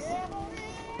froze.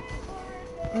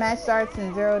 Match starts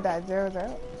in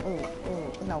 0.00.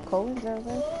 Ooh, no, colon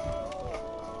 00.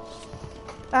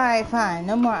 Alright, fine.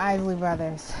 No more Isley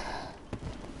Brothers.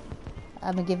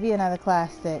 I'm gonna give you another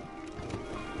classic.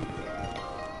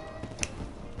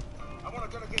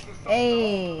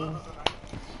 Hey.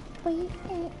 We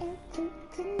ain't into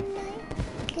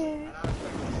tonight, girl.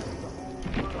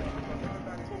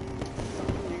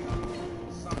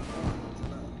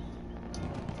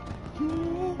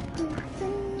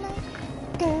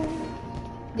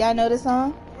 Y'all know this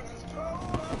song?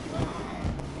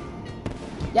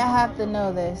 Y'all have to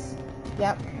know this.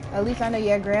 Yep. At least I know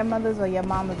your grandmothers or your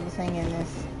mamas were singing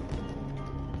this.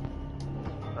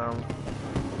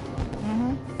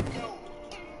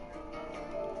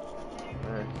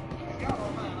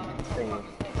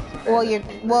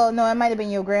 Well, no, it might have been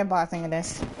your grandpa singing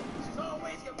this.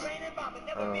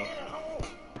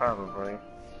 Probably.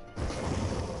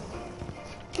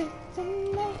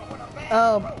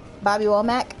 Oh, Bobby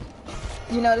Womack?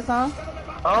 You know the song?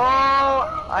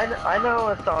 Oh, I know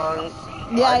a song.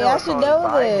 Yeah, y'all should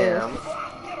know this. Him.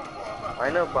 I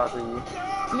know Bobby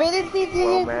Ready,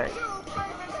 Womack.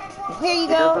 Here you He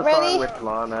go, does a ready? song with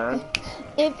Lana.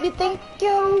 If you think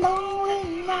you're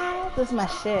lonely now. This is my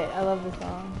shit. I love this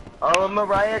song. Oh,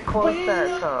 Mariah quotes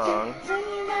that song.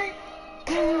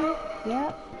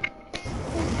 Yep.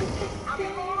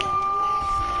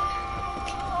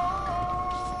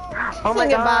 Oh my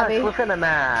Sing it, gosh, Bobby. we're finna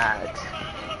match.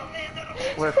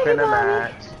 We're Sing it, finna Bobby.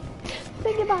 match.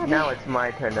 Sing it, Bobby. Now it's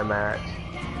my turn to match.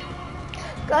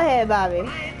 Go ahead, Bobby.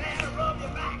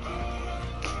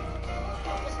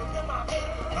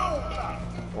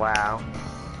 Wow.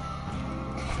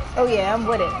 Oh yeah, I'm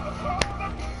with it.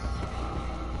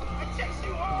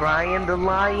 Brian the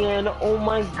Lion, oh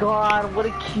my god, what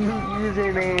a cute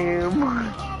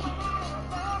username.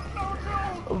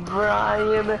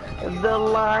 Brian the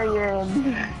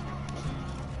Lion.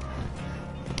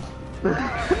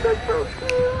 That's so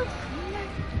cute.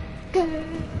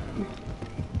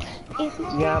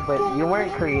 Yeah, but you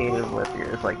weren't creative with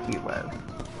yours like he was.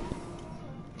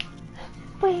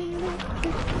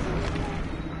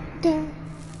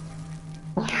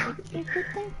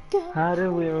 How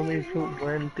do we only put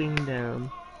one thing down?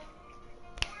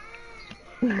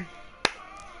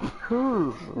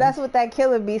 Who? That's what that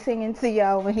killer be singing to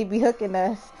y'all when he be hooking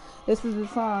us. This is the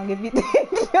song. If you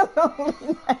think you're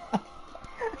lonely now.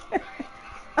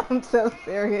 I'm so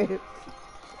serious.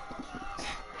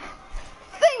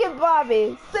 Sing it,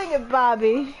 Bobby. Sing it,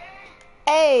 Bobby.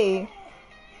 Hey.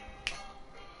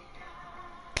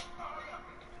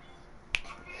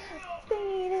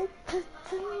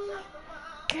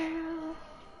 Girl,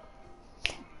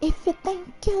 if you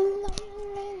think you're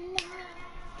lonely now.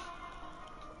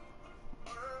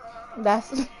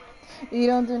 That's, you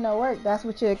don't do no work. That's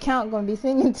what your account gonna be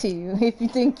singing to you. If you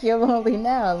think you're lonely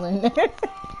now, Linda.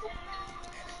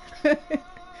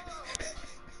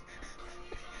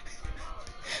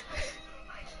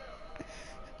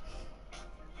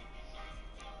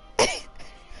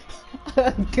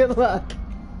 Good luck.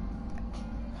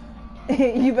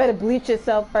 You better bleach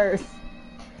yourself first.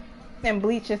 And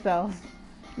bleach yourself.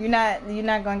 You're not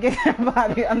gonna get that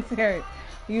popularity. I'm serious.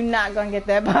 You're not gonna get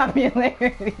that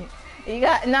popularity. You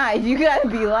gotta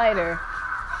be lighter.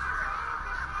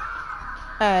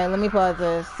 Alright, let me pause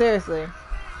this. Seriously.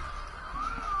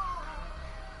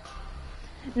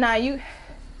 Nah, you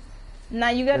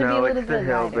gotta be a little bit lighter.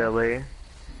 Hillbilly.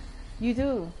 You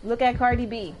do. Look at Cardi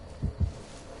B.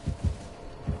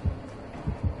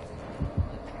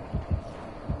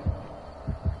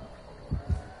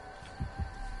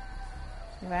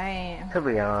 Right. To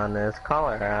be honest, call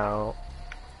her out.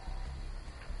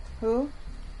 Who?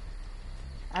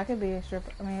 I could be a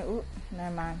stripper. I mean, ooh,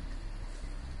 never mind.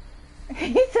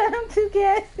 He said I'm too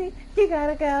gassy. You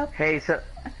gotta go. Hey, so...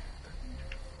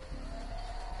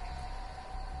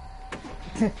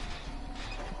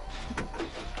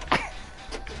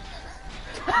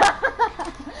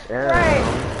 Right.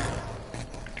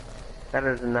 That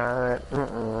is not...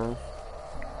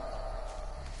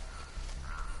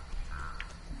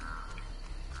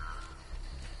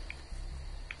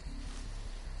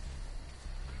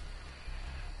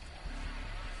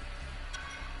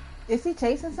 Is he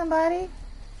chasing somebody?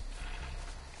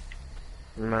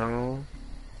 No.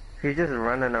 He's just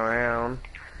running around.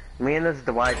 Me and this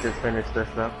Dwight just finished this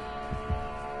though.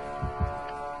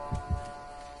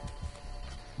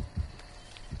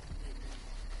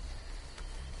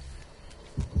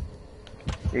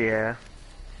 Yeah.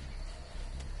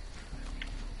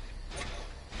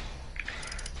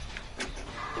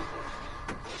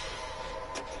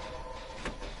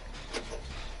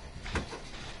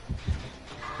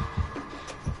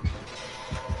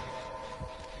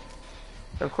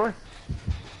 Of course.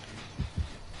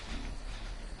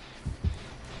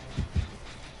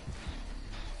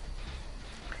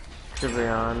 To be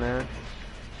honest,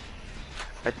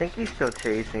 I think he's still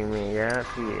chasing me. Yes,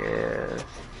 he is.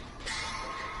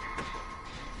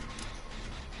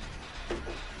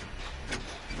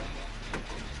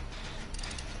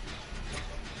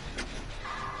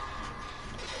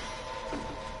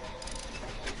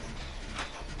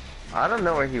 I don't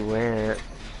know where he went.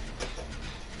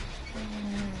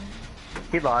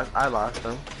 He lost. I lost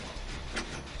him.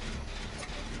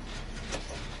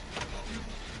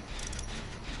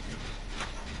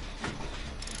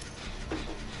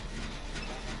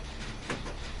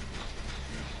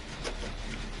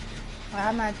 Well,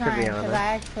 I'm not trying because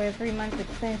I asked for a 3-month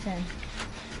extension.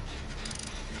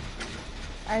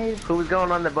 Who's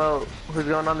going on the boat? Who's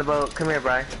going on the boat? Come here,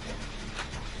 Bri.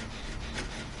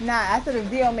 Nah, I saw the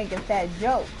video make a fat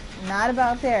joke. Not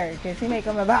about Terry, because he make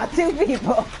them about 2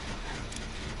 people.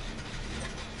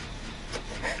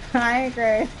 I ain't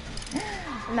crazy.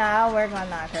 Nah, I'll work on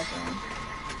not cussing.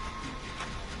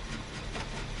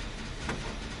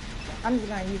 I'm just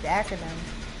gonna use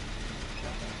acronyms.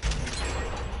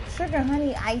 Sugar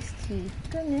honey iced tea.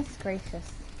 Goodness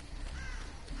gracious.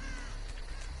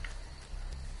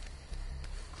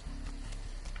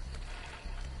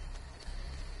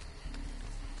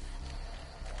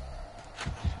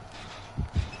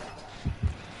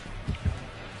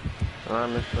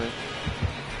 Honestly.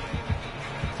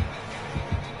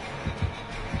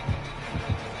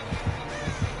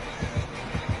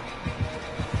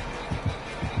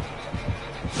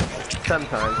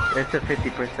 Sometimes. It's a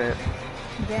 50%.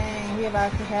 Dang, he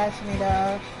about to catch me,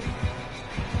 dog.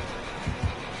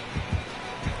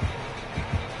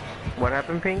 What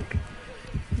happened, Pink?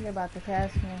 He about to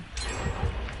catch me.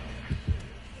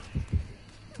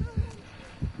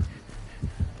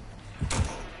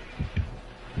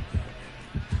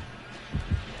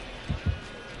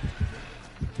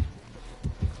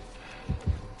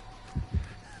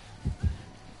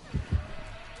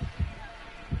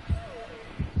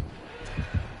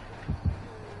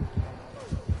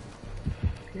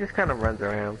 He just kind of runs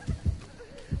around.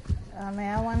 Oh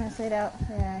man, I want to say that.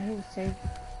 Yeah, he was chasing.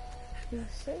 He was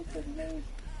chasing me.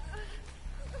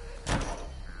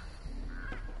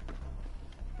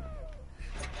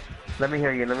 Let me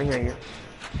hear you, let me hear you.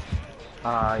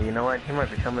 You know what? He might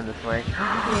be coming this way.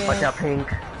 Yeah. Watch out,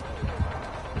 Pink.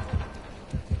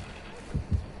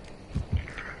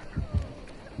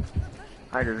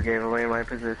 I just gave away my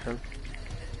position.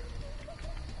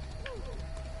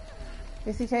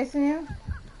 Is he chasing you?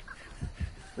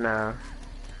 Nah.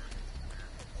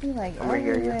 He like I'm right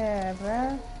here, everywhere,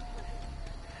 bruh.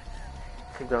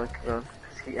 Keep going,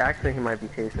 keep going. He might be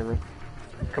chasing me.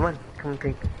 Come on,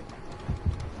 Pink.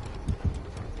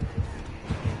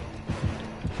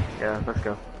 Yeah, let's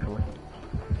go. Come on.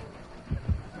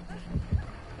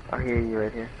 I'll hear you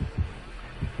right here.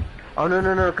 Oh,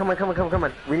 no, come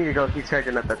on. We need to go. He's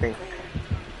charging up that thing.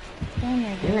 Damn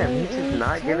it, Damn, he's really just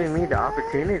not giving me the chasing us?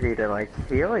 opportunity to, like,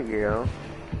 heal you.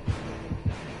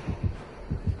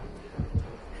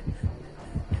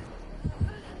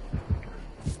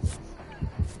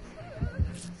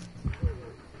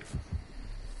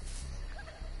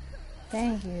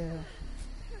 Thank you.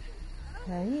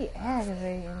 Yeah, he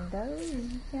aggravating though.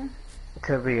 Yeah.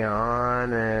 To be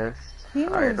honest. He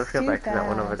Alright, moves let's go too back to that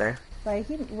one over fast. there. Like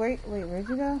wait, where'd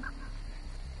you go?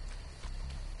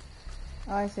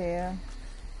 Oh, I see you.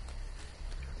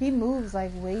 He moves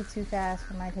like way too fast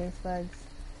for my taste buds.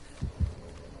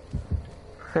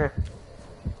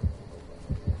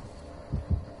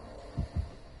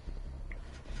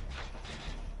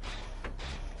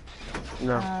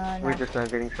 No, No. we're just not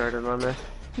getting started on this.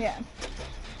 Yeah.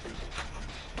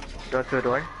 Go to a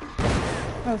door.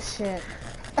 Oh shit.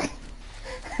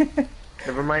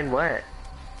 Never mind what.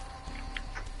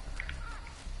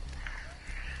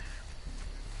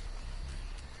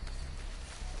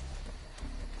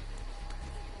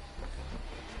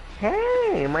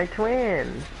 Hey, my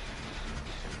twin.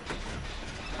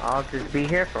 I'll just be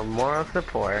here for moral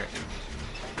support.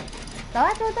 Oh,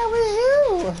 I thought that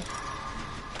was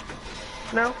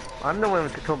you. No, I'm the one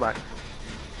with the toolbox.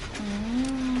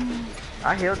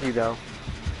 I healed you though.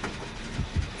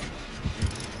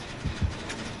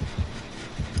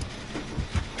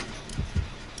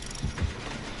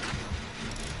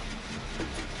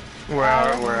 We're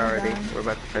already. We're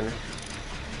about to finish.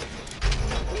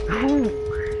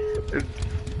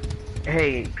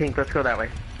 Hey, Pink, let's go that way.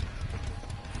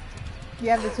 You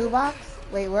have the toolbox?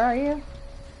 Wait, where are you?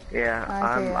 Yeah,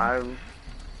 I see.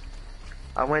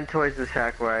 I went towards the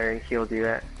shack where I healed you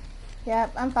at.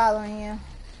 Yep, I'm following you.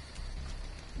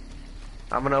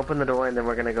 I'm gonna open the door and then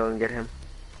we're gonna go and get him.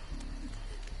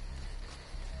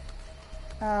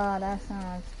 Oh, that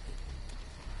sounds...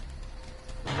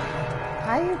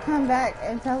 How you come back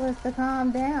and tell us to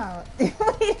calm down?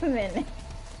 Wait a minute.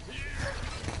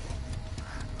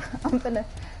 I'm gonna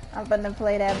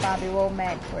play that Bobby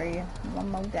Womack for you one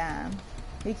more time.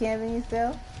 You can't be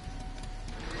still?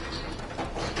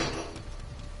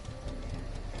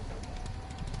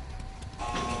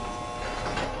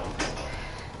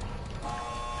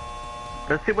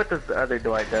 Let's see what this other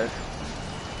door does.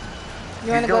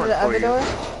 You wanna go to the other door?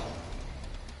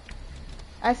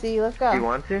 I see you, let's go. Do you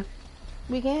want to?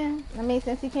 We can. I mean,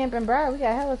 since he camping Brad, we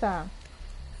got hella time.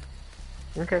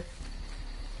 Okay.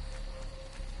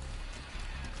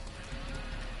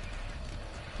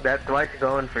 That Dwight's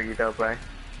going for you though, Bri.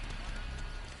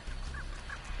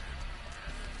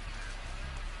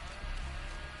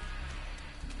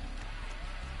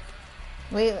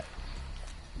 Wait.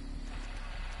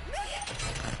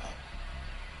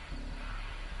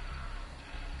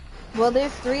 Well,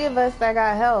 there's 3 of us that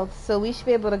got health, so we should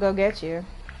be able to go get you.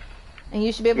 And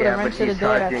you should be able to run to the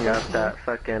door that's charging up close to that you.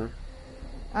 fucking...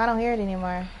 I don't hear it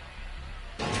anymore.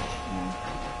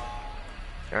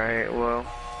 Alright, well...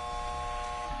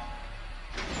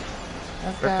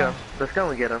 Let's Let's go. go. Let's go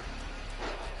and get him.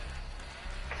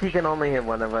 He can only hit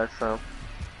one of us, so...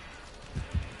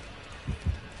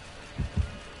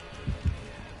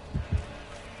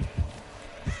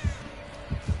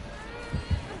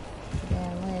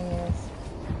 Damn, where he is.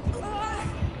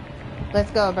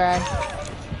 Let's go, Brad.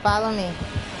 Follow me.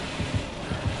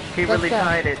 He Let's really go.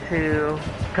 tried it too.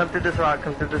 Come through this rock,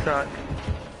 come through this rock.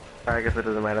 I guess it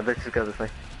doesn't matter. Let's just go this way.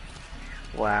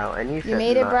 Wow, and you said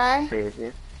made it, not Bri? save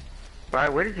you. Bri,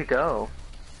 where did you go?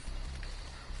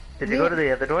 Did you Yeah. go to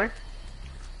the other door?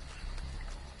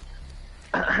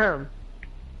 Alright,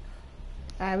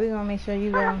 we're gonna make sure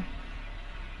you go.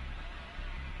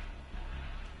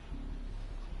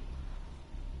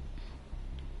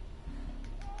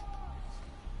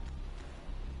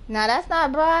 Now that's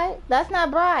not Bride. That's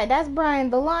not Bride. That's Brian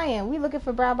the Lion. We looking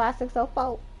for Bride by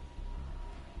 604.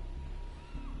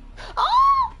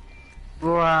 Oh!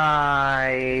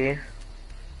 Bri.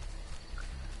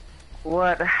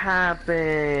 What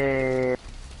happened?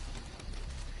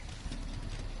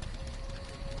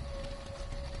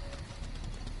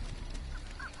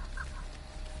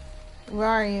 Where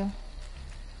are you?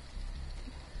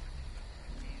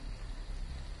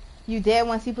 You dead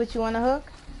once he put you on the hook?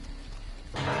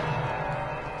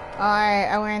 Alright,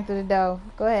 I ran through the door.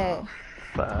 Go ahead.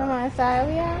 Fuck. Come on,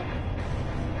 Silia.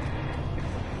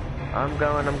 I'm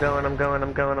going.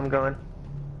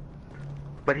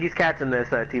 But he's catching this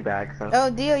teabag, so. Oh,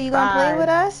 deal, you gonna play Bye. with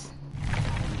us?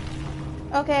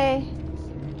 Okay.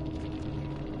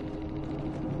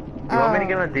 You want me to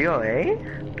give him a DOA?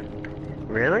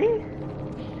 Really?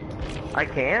 I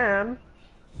can.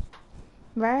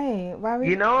 Right. Why were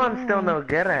You know I'm still no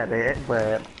good at it,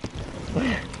 but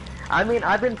I mean,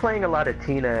 I've been playing a lot of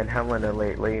Tina and Helena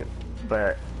lately,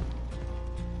 but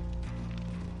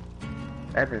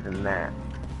other than that,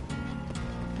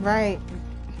 Right.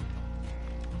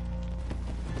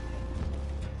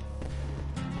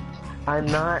 I'm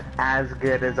not as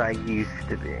good as I used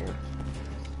to be.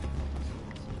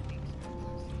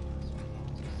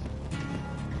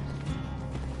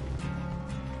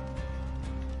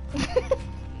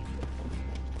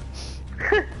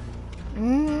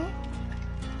 Mm-hmm.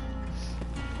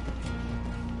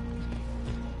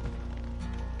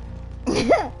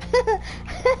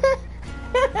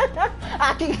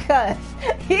 I can cuss.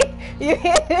 You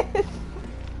hear this?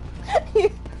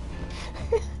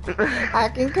 I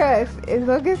can cuss as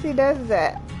long as he does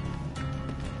that.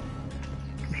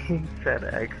 He said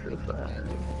exercise.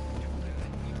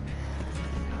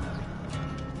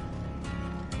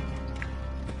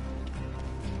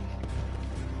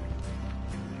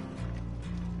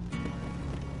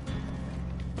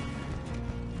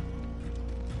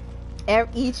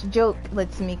 Each joke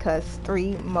lets me cuss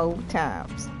 3 more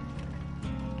times.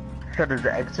 So does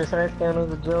the exercise count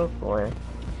as a joke, or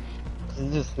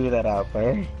you just threw that out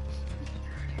there?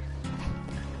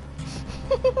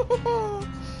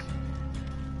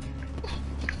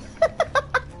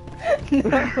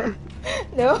 No,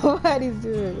 nobody's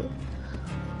doing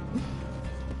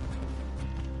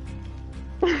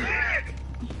it.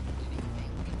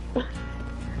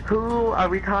 Who are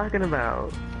we talking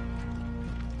about?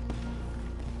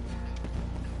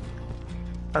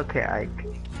 Okay, Ike.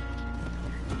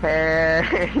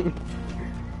 Hey!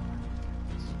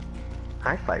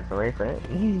 I fight for my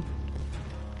friend.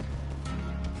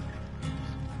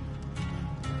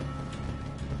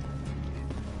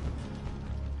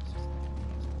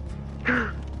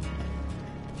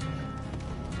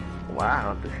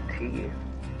 Wow, this tea.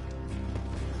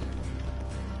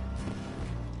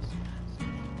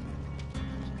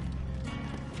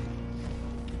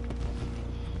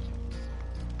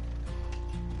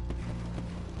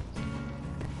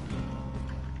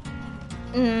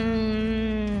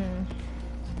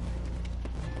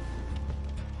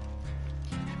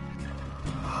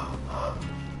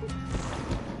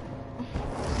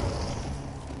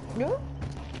 You?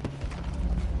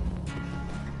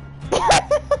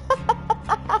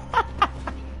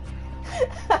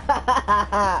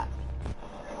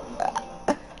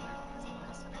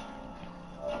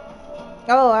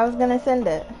 Oh, I was gonna send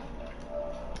it.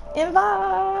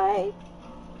 Invite.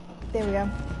 There we go.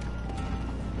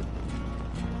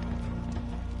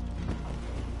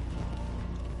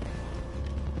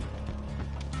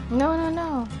 No, no,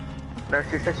 no. No,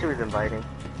 she said she was inviting.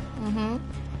 Mm-hmm.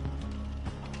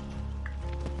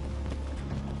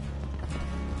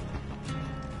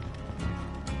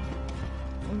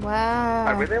 Wow.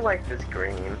 I really like this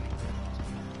green.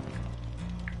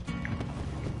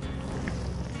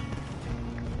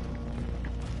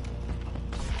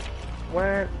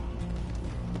 What?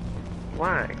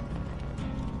 Why?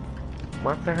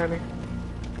 Monster honey?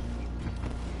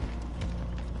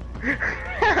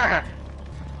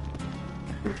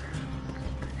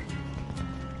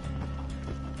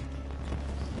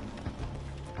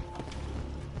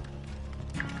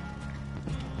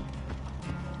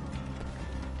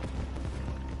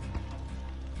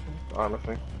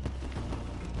 Honestly.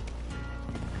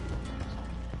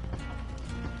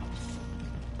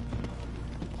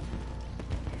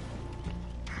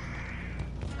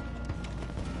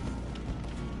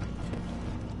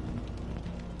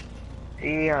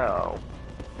 Yo.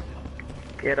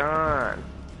 Get on.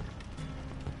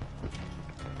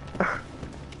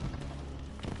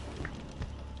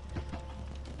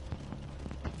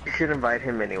 You should invite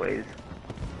him anyways.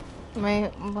 Wait,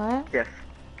 what? Yes.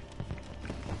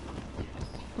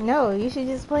 No, you should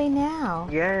just play now.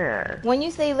 Yeah. When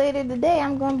you say later today,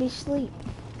 I'm gonna be asleep.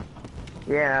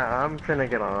 Yeah, I'm finna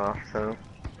get off, so.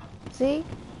 See?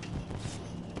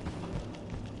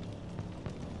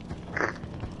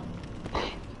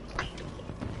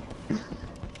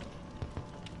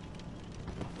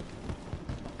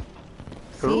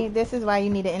 Who? See, this is why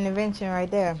you need an intervention right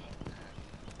there.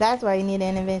 That's why you need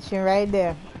an intervention right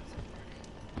there.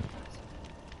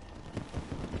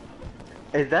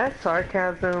 Is that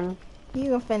sarcasm?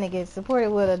 You finna get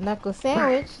supported with a knuckle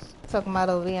sandwich. Talking about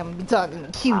over here, I'm gonna be talking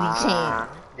to Cutie Chan.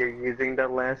 You're using the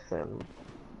lesson.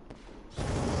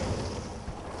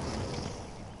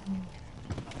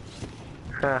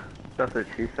 Huh, that's what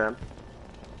she said.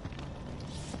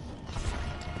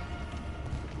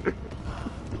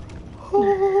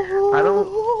 I don't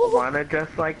want to dress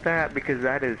like that because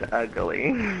that is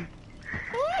ugly.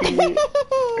 She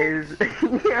is,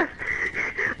 yeah,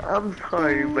 I'm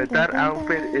sorry, but that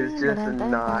outfit is just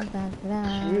not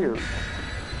cute.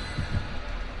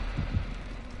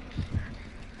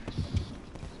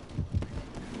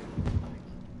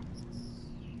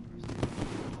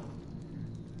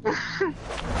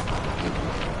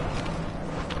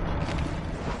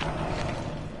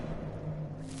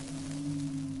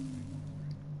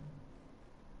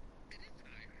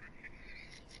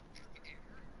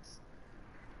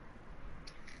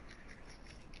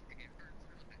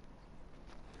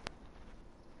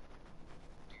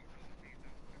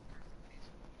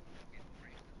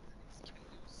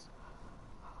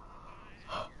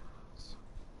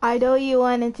 I know you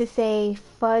wanted to say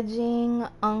fudging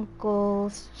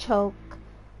uncle's choke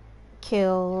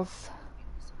kills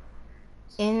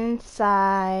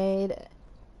inside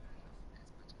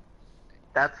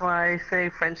That's why I say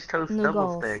French toast new double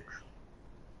goals. sticks.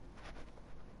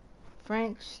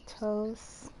 French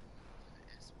toast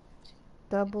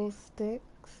double sticks.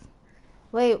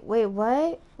 Wait,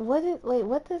 what?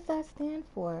 What does that stand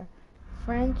for?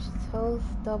 French toast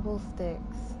double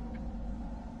sticks.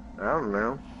 I don't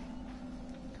know.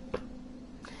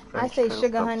 I French say toast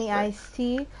sugar double honey sticks. iced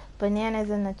tea, bananas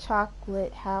in the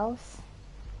chocolate house,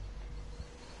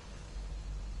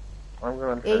 I'm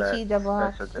going for HE that double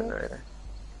hot special sticks. generator.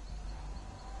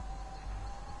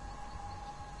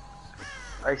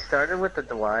 I started with the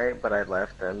Dwight, but I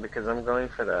left them because I'm going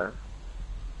for the...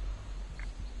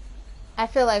 I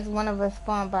feel like one of us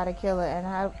spawned by the killer, and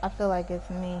I feel like it's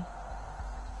me.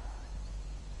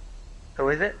 Who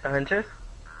is it? The Huntress?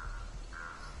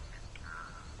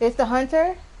 It's the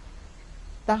hunter?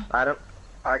 I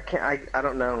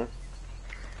don't know.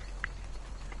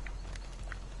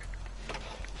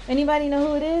 Anybody know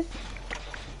who it is?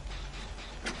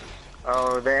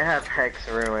 Oh, they have Hex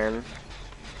Ruin.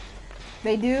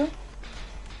 They do?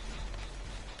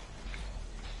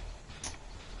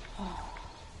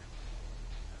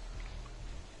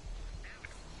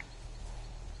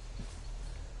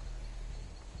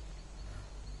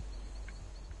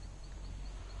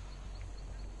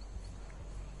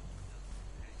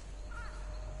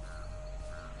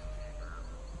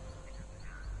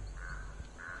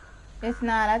 It's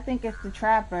not. I think it's the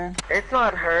trapper. It's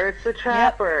not her, it's the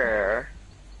Trapper.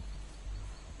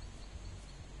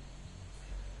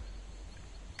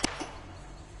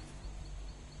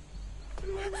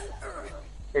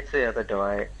 It's the other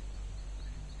Dwight.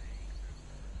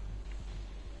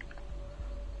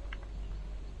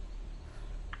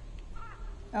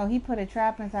 Oh, he put a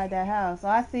trap inside that house. Oh,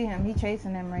 I see him. He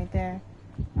chasing him right there.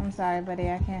 I'm sorry, buddy.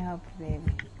 I can't help you,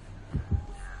 baby.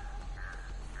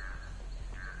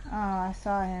 Oh, I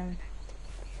saw him.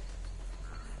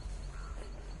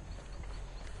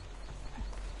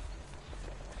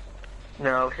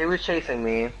 No, he was chasing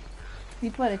me. He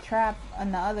put a trap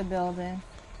in the other building.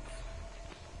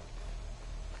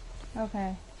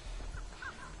 Okay.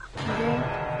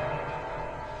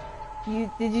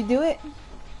 Did you do it?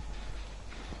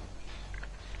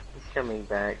 He's coming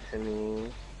back to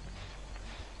me.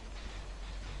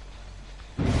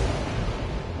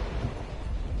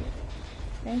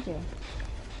 Thank you.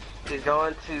 He's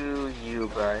going to you,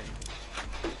 bro.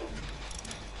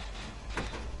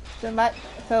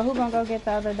 So who gonna go get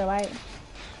the other Dwight?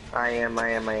 I am.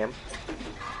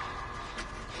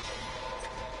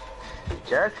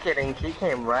 Just kidding, he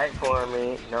came right for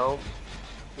me. Nope.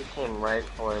 He came right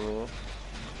for me.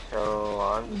 So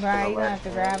I'm just Right, gonna you gonna let have to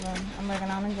him grab him. I'm working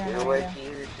on a do generator. what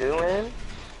he's doing.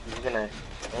 He's gonna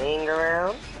hang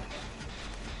around.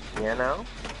 You know?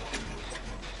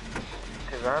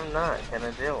 Because I'm not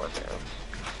gonna deal with him.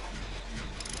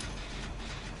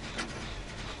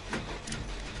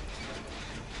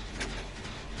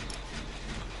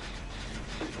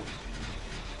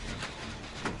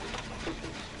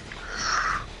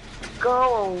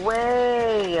 Go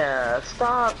away!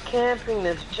 Stop camping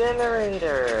this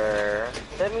generator!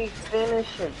 Let me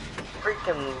finish it,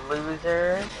 freaking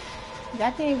loser!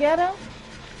 Y'all can't get him?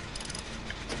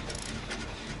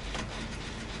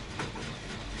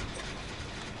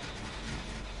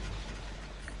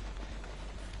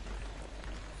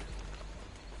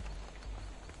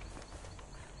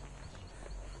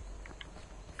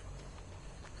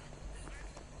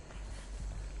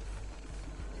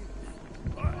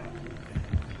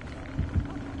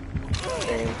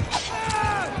 Okay.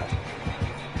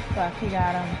 Fuck, he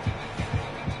got him.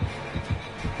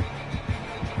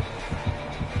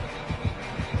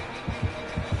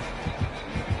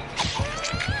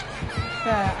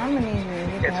 Sir, I'm gonna need you to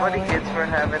get the It's hell what he away gets from for me.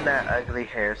 having that ugly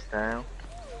hairstyle.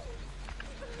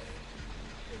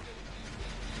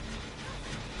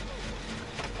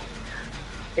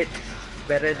 It's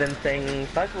better than saying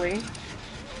fugly.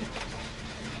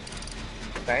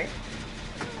 right?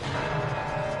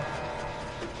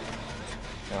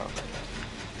 No.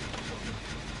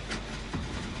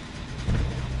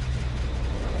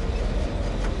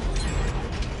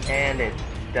 And it's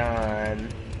done.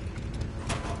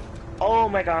 Oh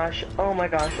my gosh, oh my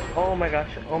gosh, oh my gosh,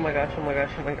 oh my gosh, oh my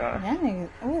gosh, oh my gosh. That nigga,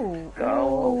 ooh.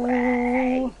 Go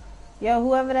away. Yo,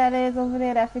 whoever that is over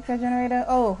there, that fixer generator.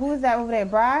 Oh, who is that over there?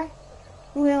 Bry?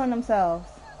 Who healing themselves?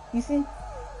 You see?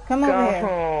 Come over here.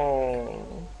 Go.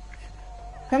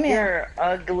 Come here. You're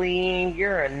ugly,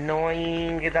 you're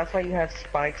annoying, that's why you have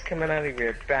spikes coming out of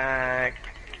your back.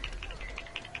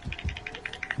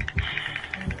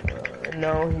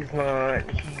 No, he's not.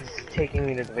 He's taking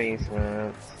me to the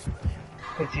basement.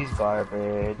 Because he's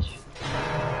garbage.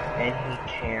 And he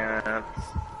can't.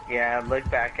 Yeah, look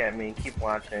back at me. Keep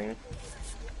watching.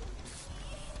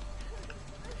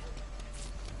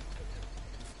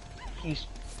 He's...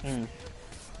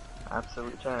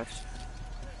 absolute trash.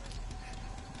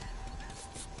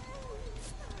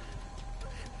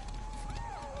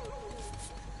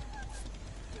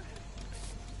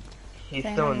 He's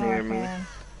Say still no more, near me. fam.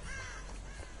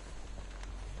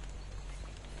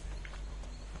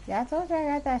 Yeah, I told you I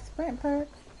got that sprint perk.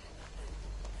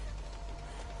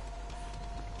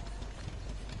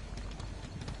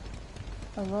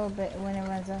 A little bit when it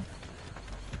runs up.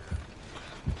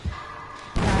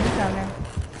 Nah, he's coming.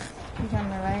 He's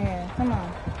coming right here. Come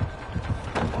on.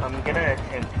 I'm gonna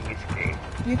attempt to escape.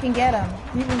 You can get him.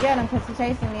 You can get him because he's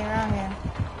chasing me around here.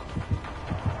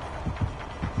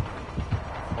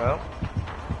 Well.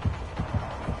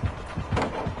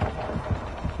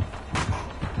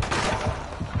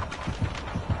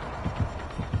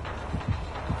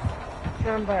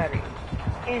 Somebody.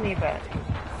 Anybody.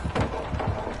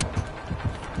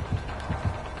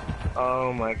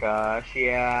 Oh my gosh,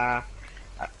 yeah.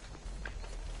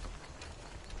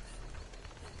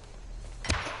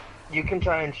 You can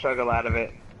try and struggle out of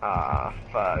it. Ah,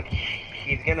 fuck.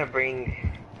 He's gonna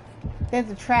bring... There's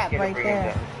a trap right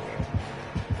there.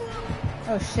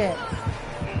 Oh shit.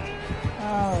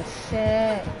 Oh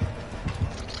shit.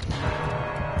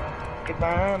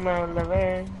 Goodbye, my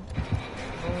lover.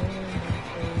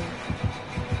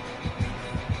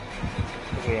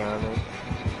 To be honest.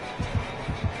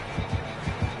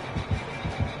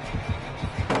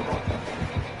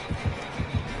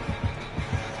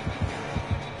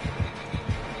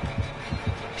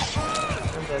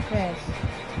 Fish.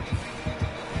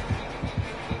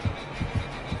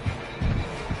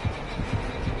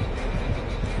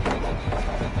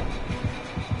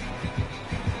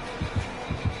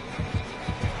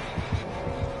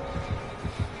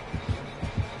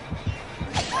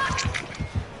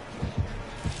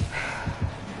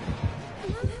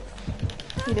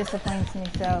 He disappoints me,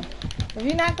 so if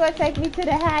you're not gonna take me to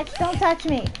the hatch, don't touch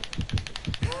me.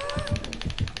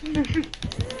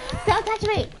 Don't touch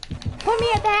me. Put me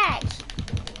at the hatch.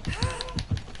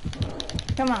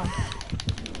 Come on.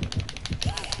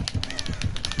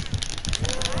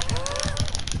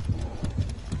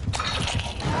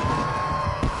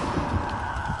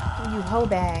 You hoe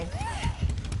bag.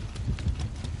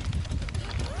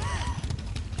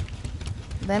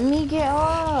 Let me get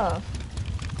off.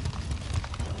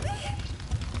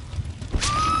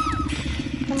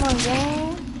 Come on,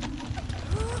 gang.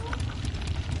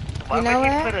 Why You know would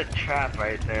what? you put a trap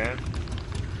right there?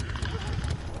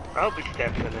 I hope he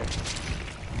steps in it.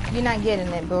 You're not getting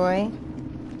it, boy.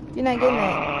 You're not getting it.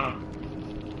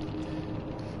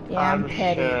 Yeah, I'm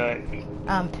petty. Shook.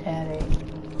 I'm petty.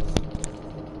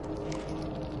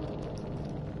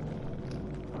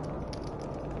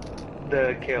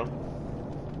 The kill.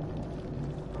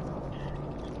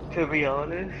 To be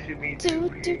honest, you mean Do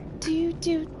do do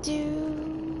do do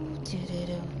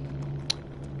do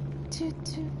do do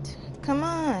do. Come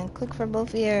on, click for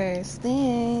both ears.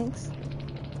 Thanks.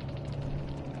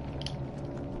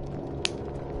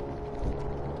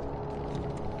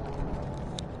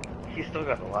 He's still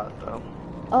got a lot though.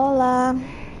 Hola.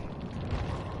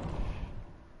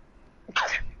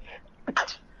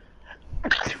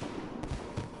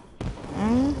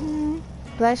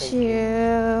 Bless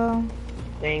you.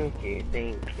 Thank you,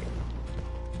 thank you.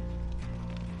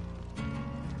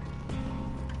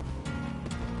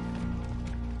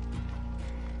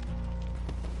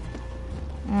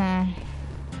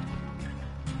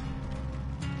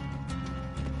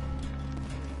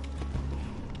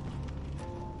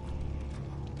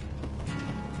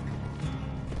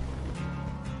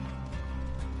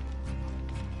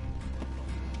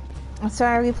 So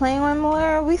are we playing one more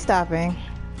or are we stopping?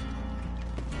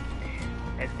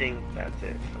 I think that's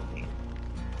it for me.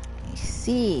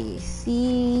 See.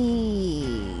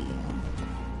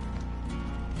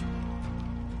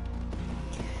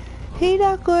 He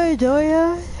not gonna join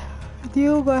us.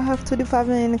 You gonna have 25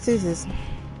 million excuses.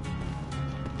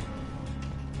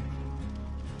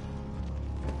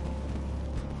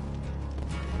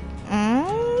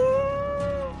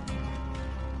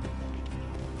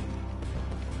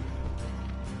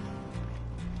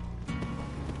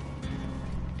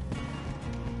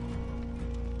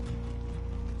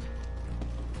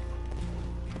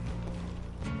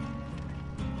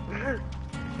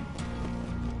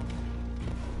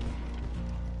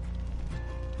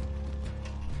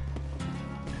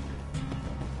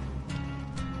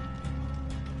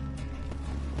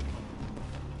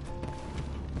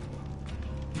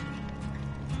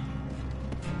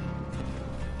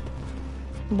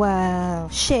 Wow,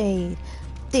 shade.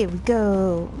 There we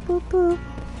go. Boop boop.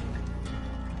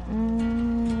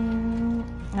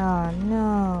 Oh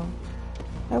no.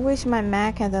 I wish my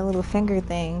Mac had that little finger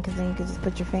thing, because then you could just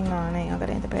put your finger on it. You don't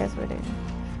gotta enter the password in.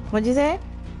 What'd you say?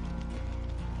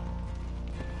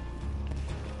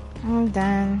 I'm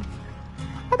done.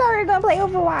 I thought we were gonna play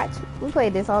Overwatch. We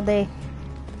played this all day.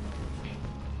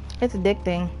 It's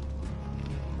addicting.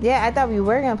 Yeah, I thought we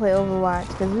were gonna play Overwatch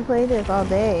because we played this all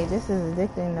day. This is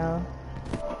addicting though.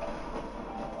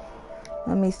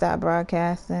 Let me stop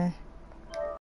broadcasting.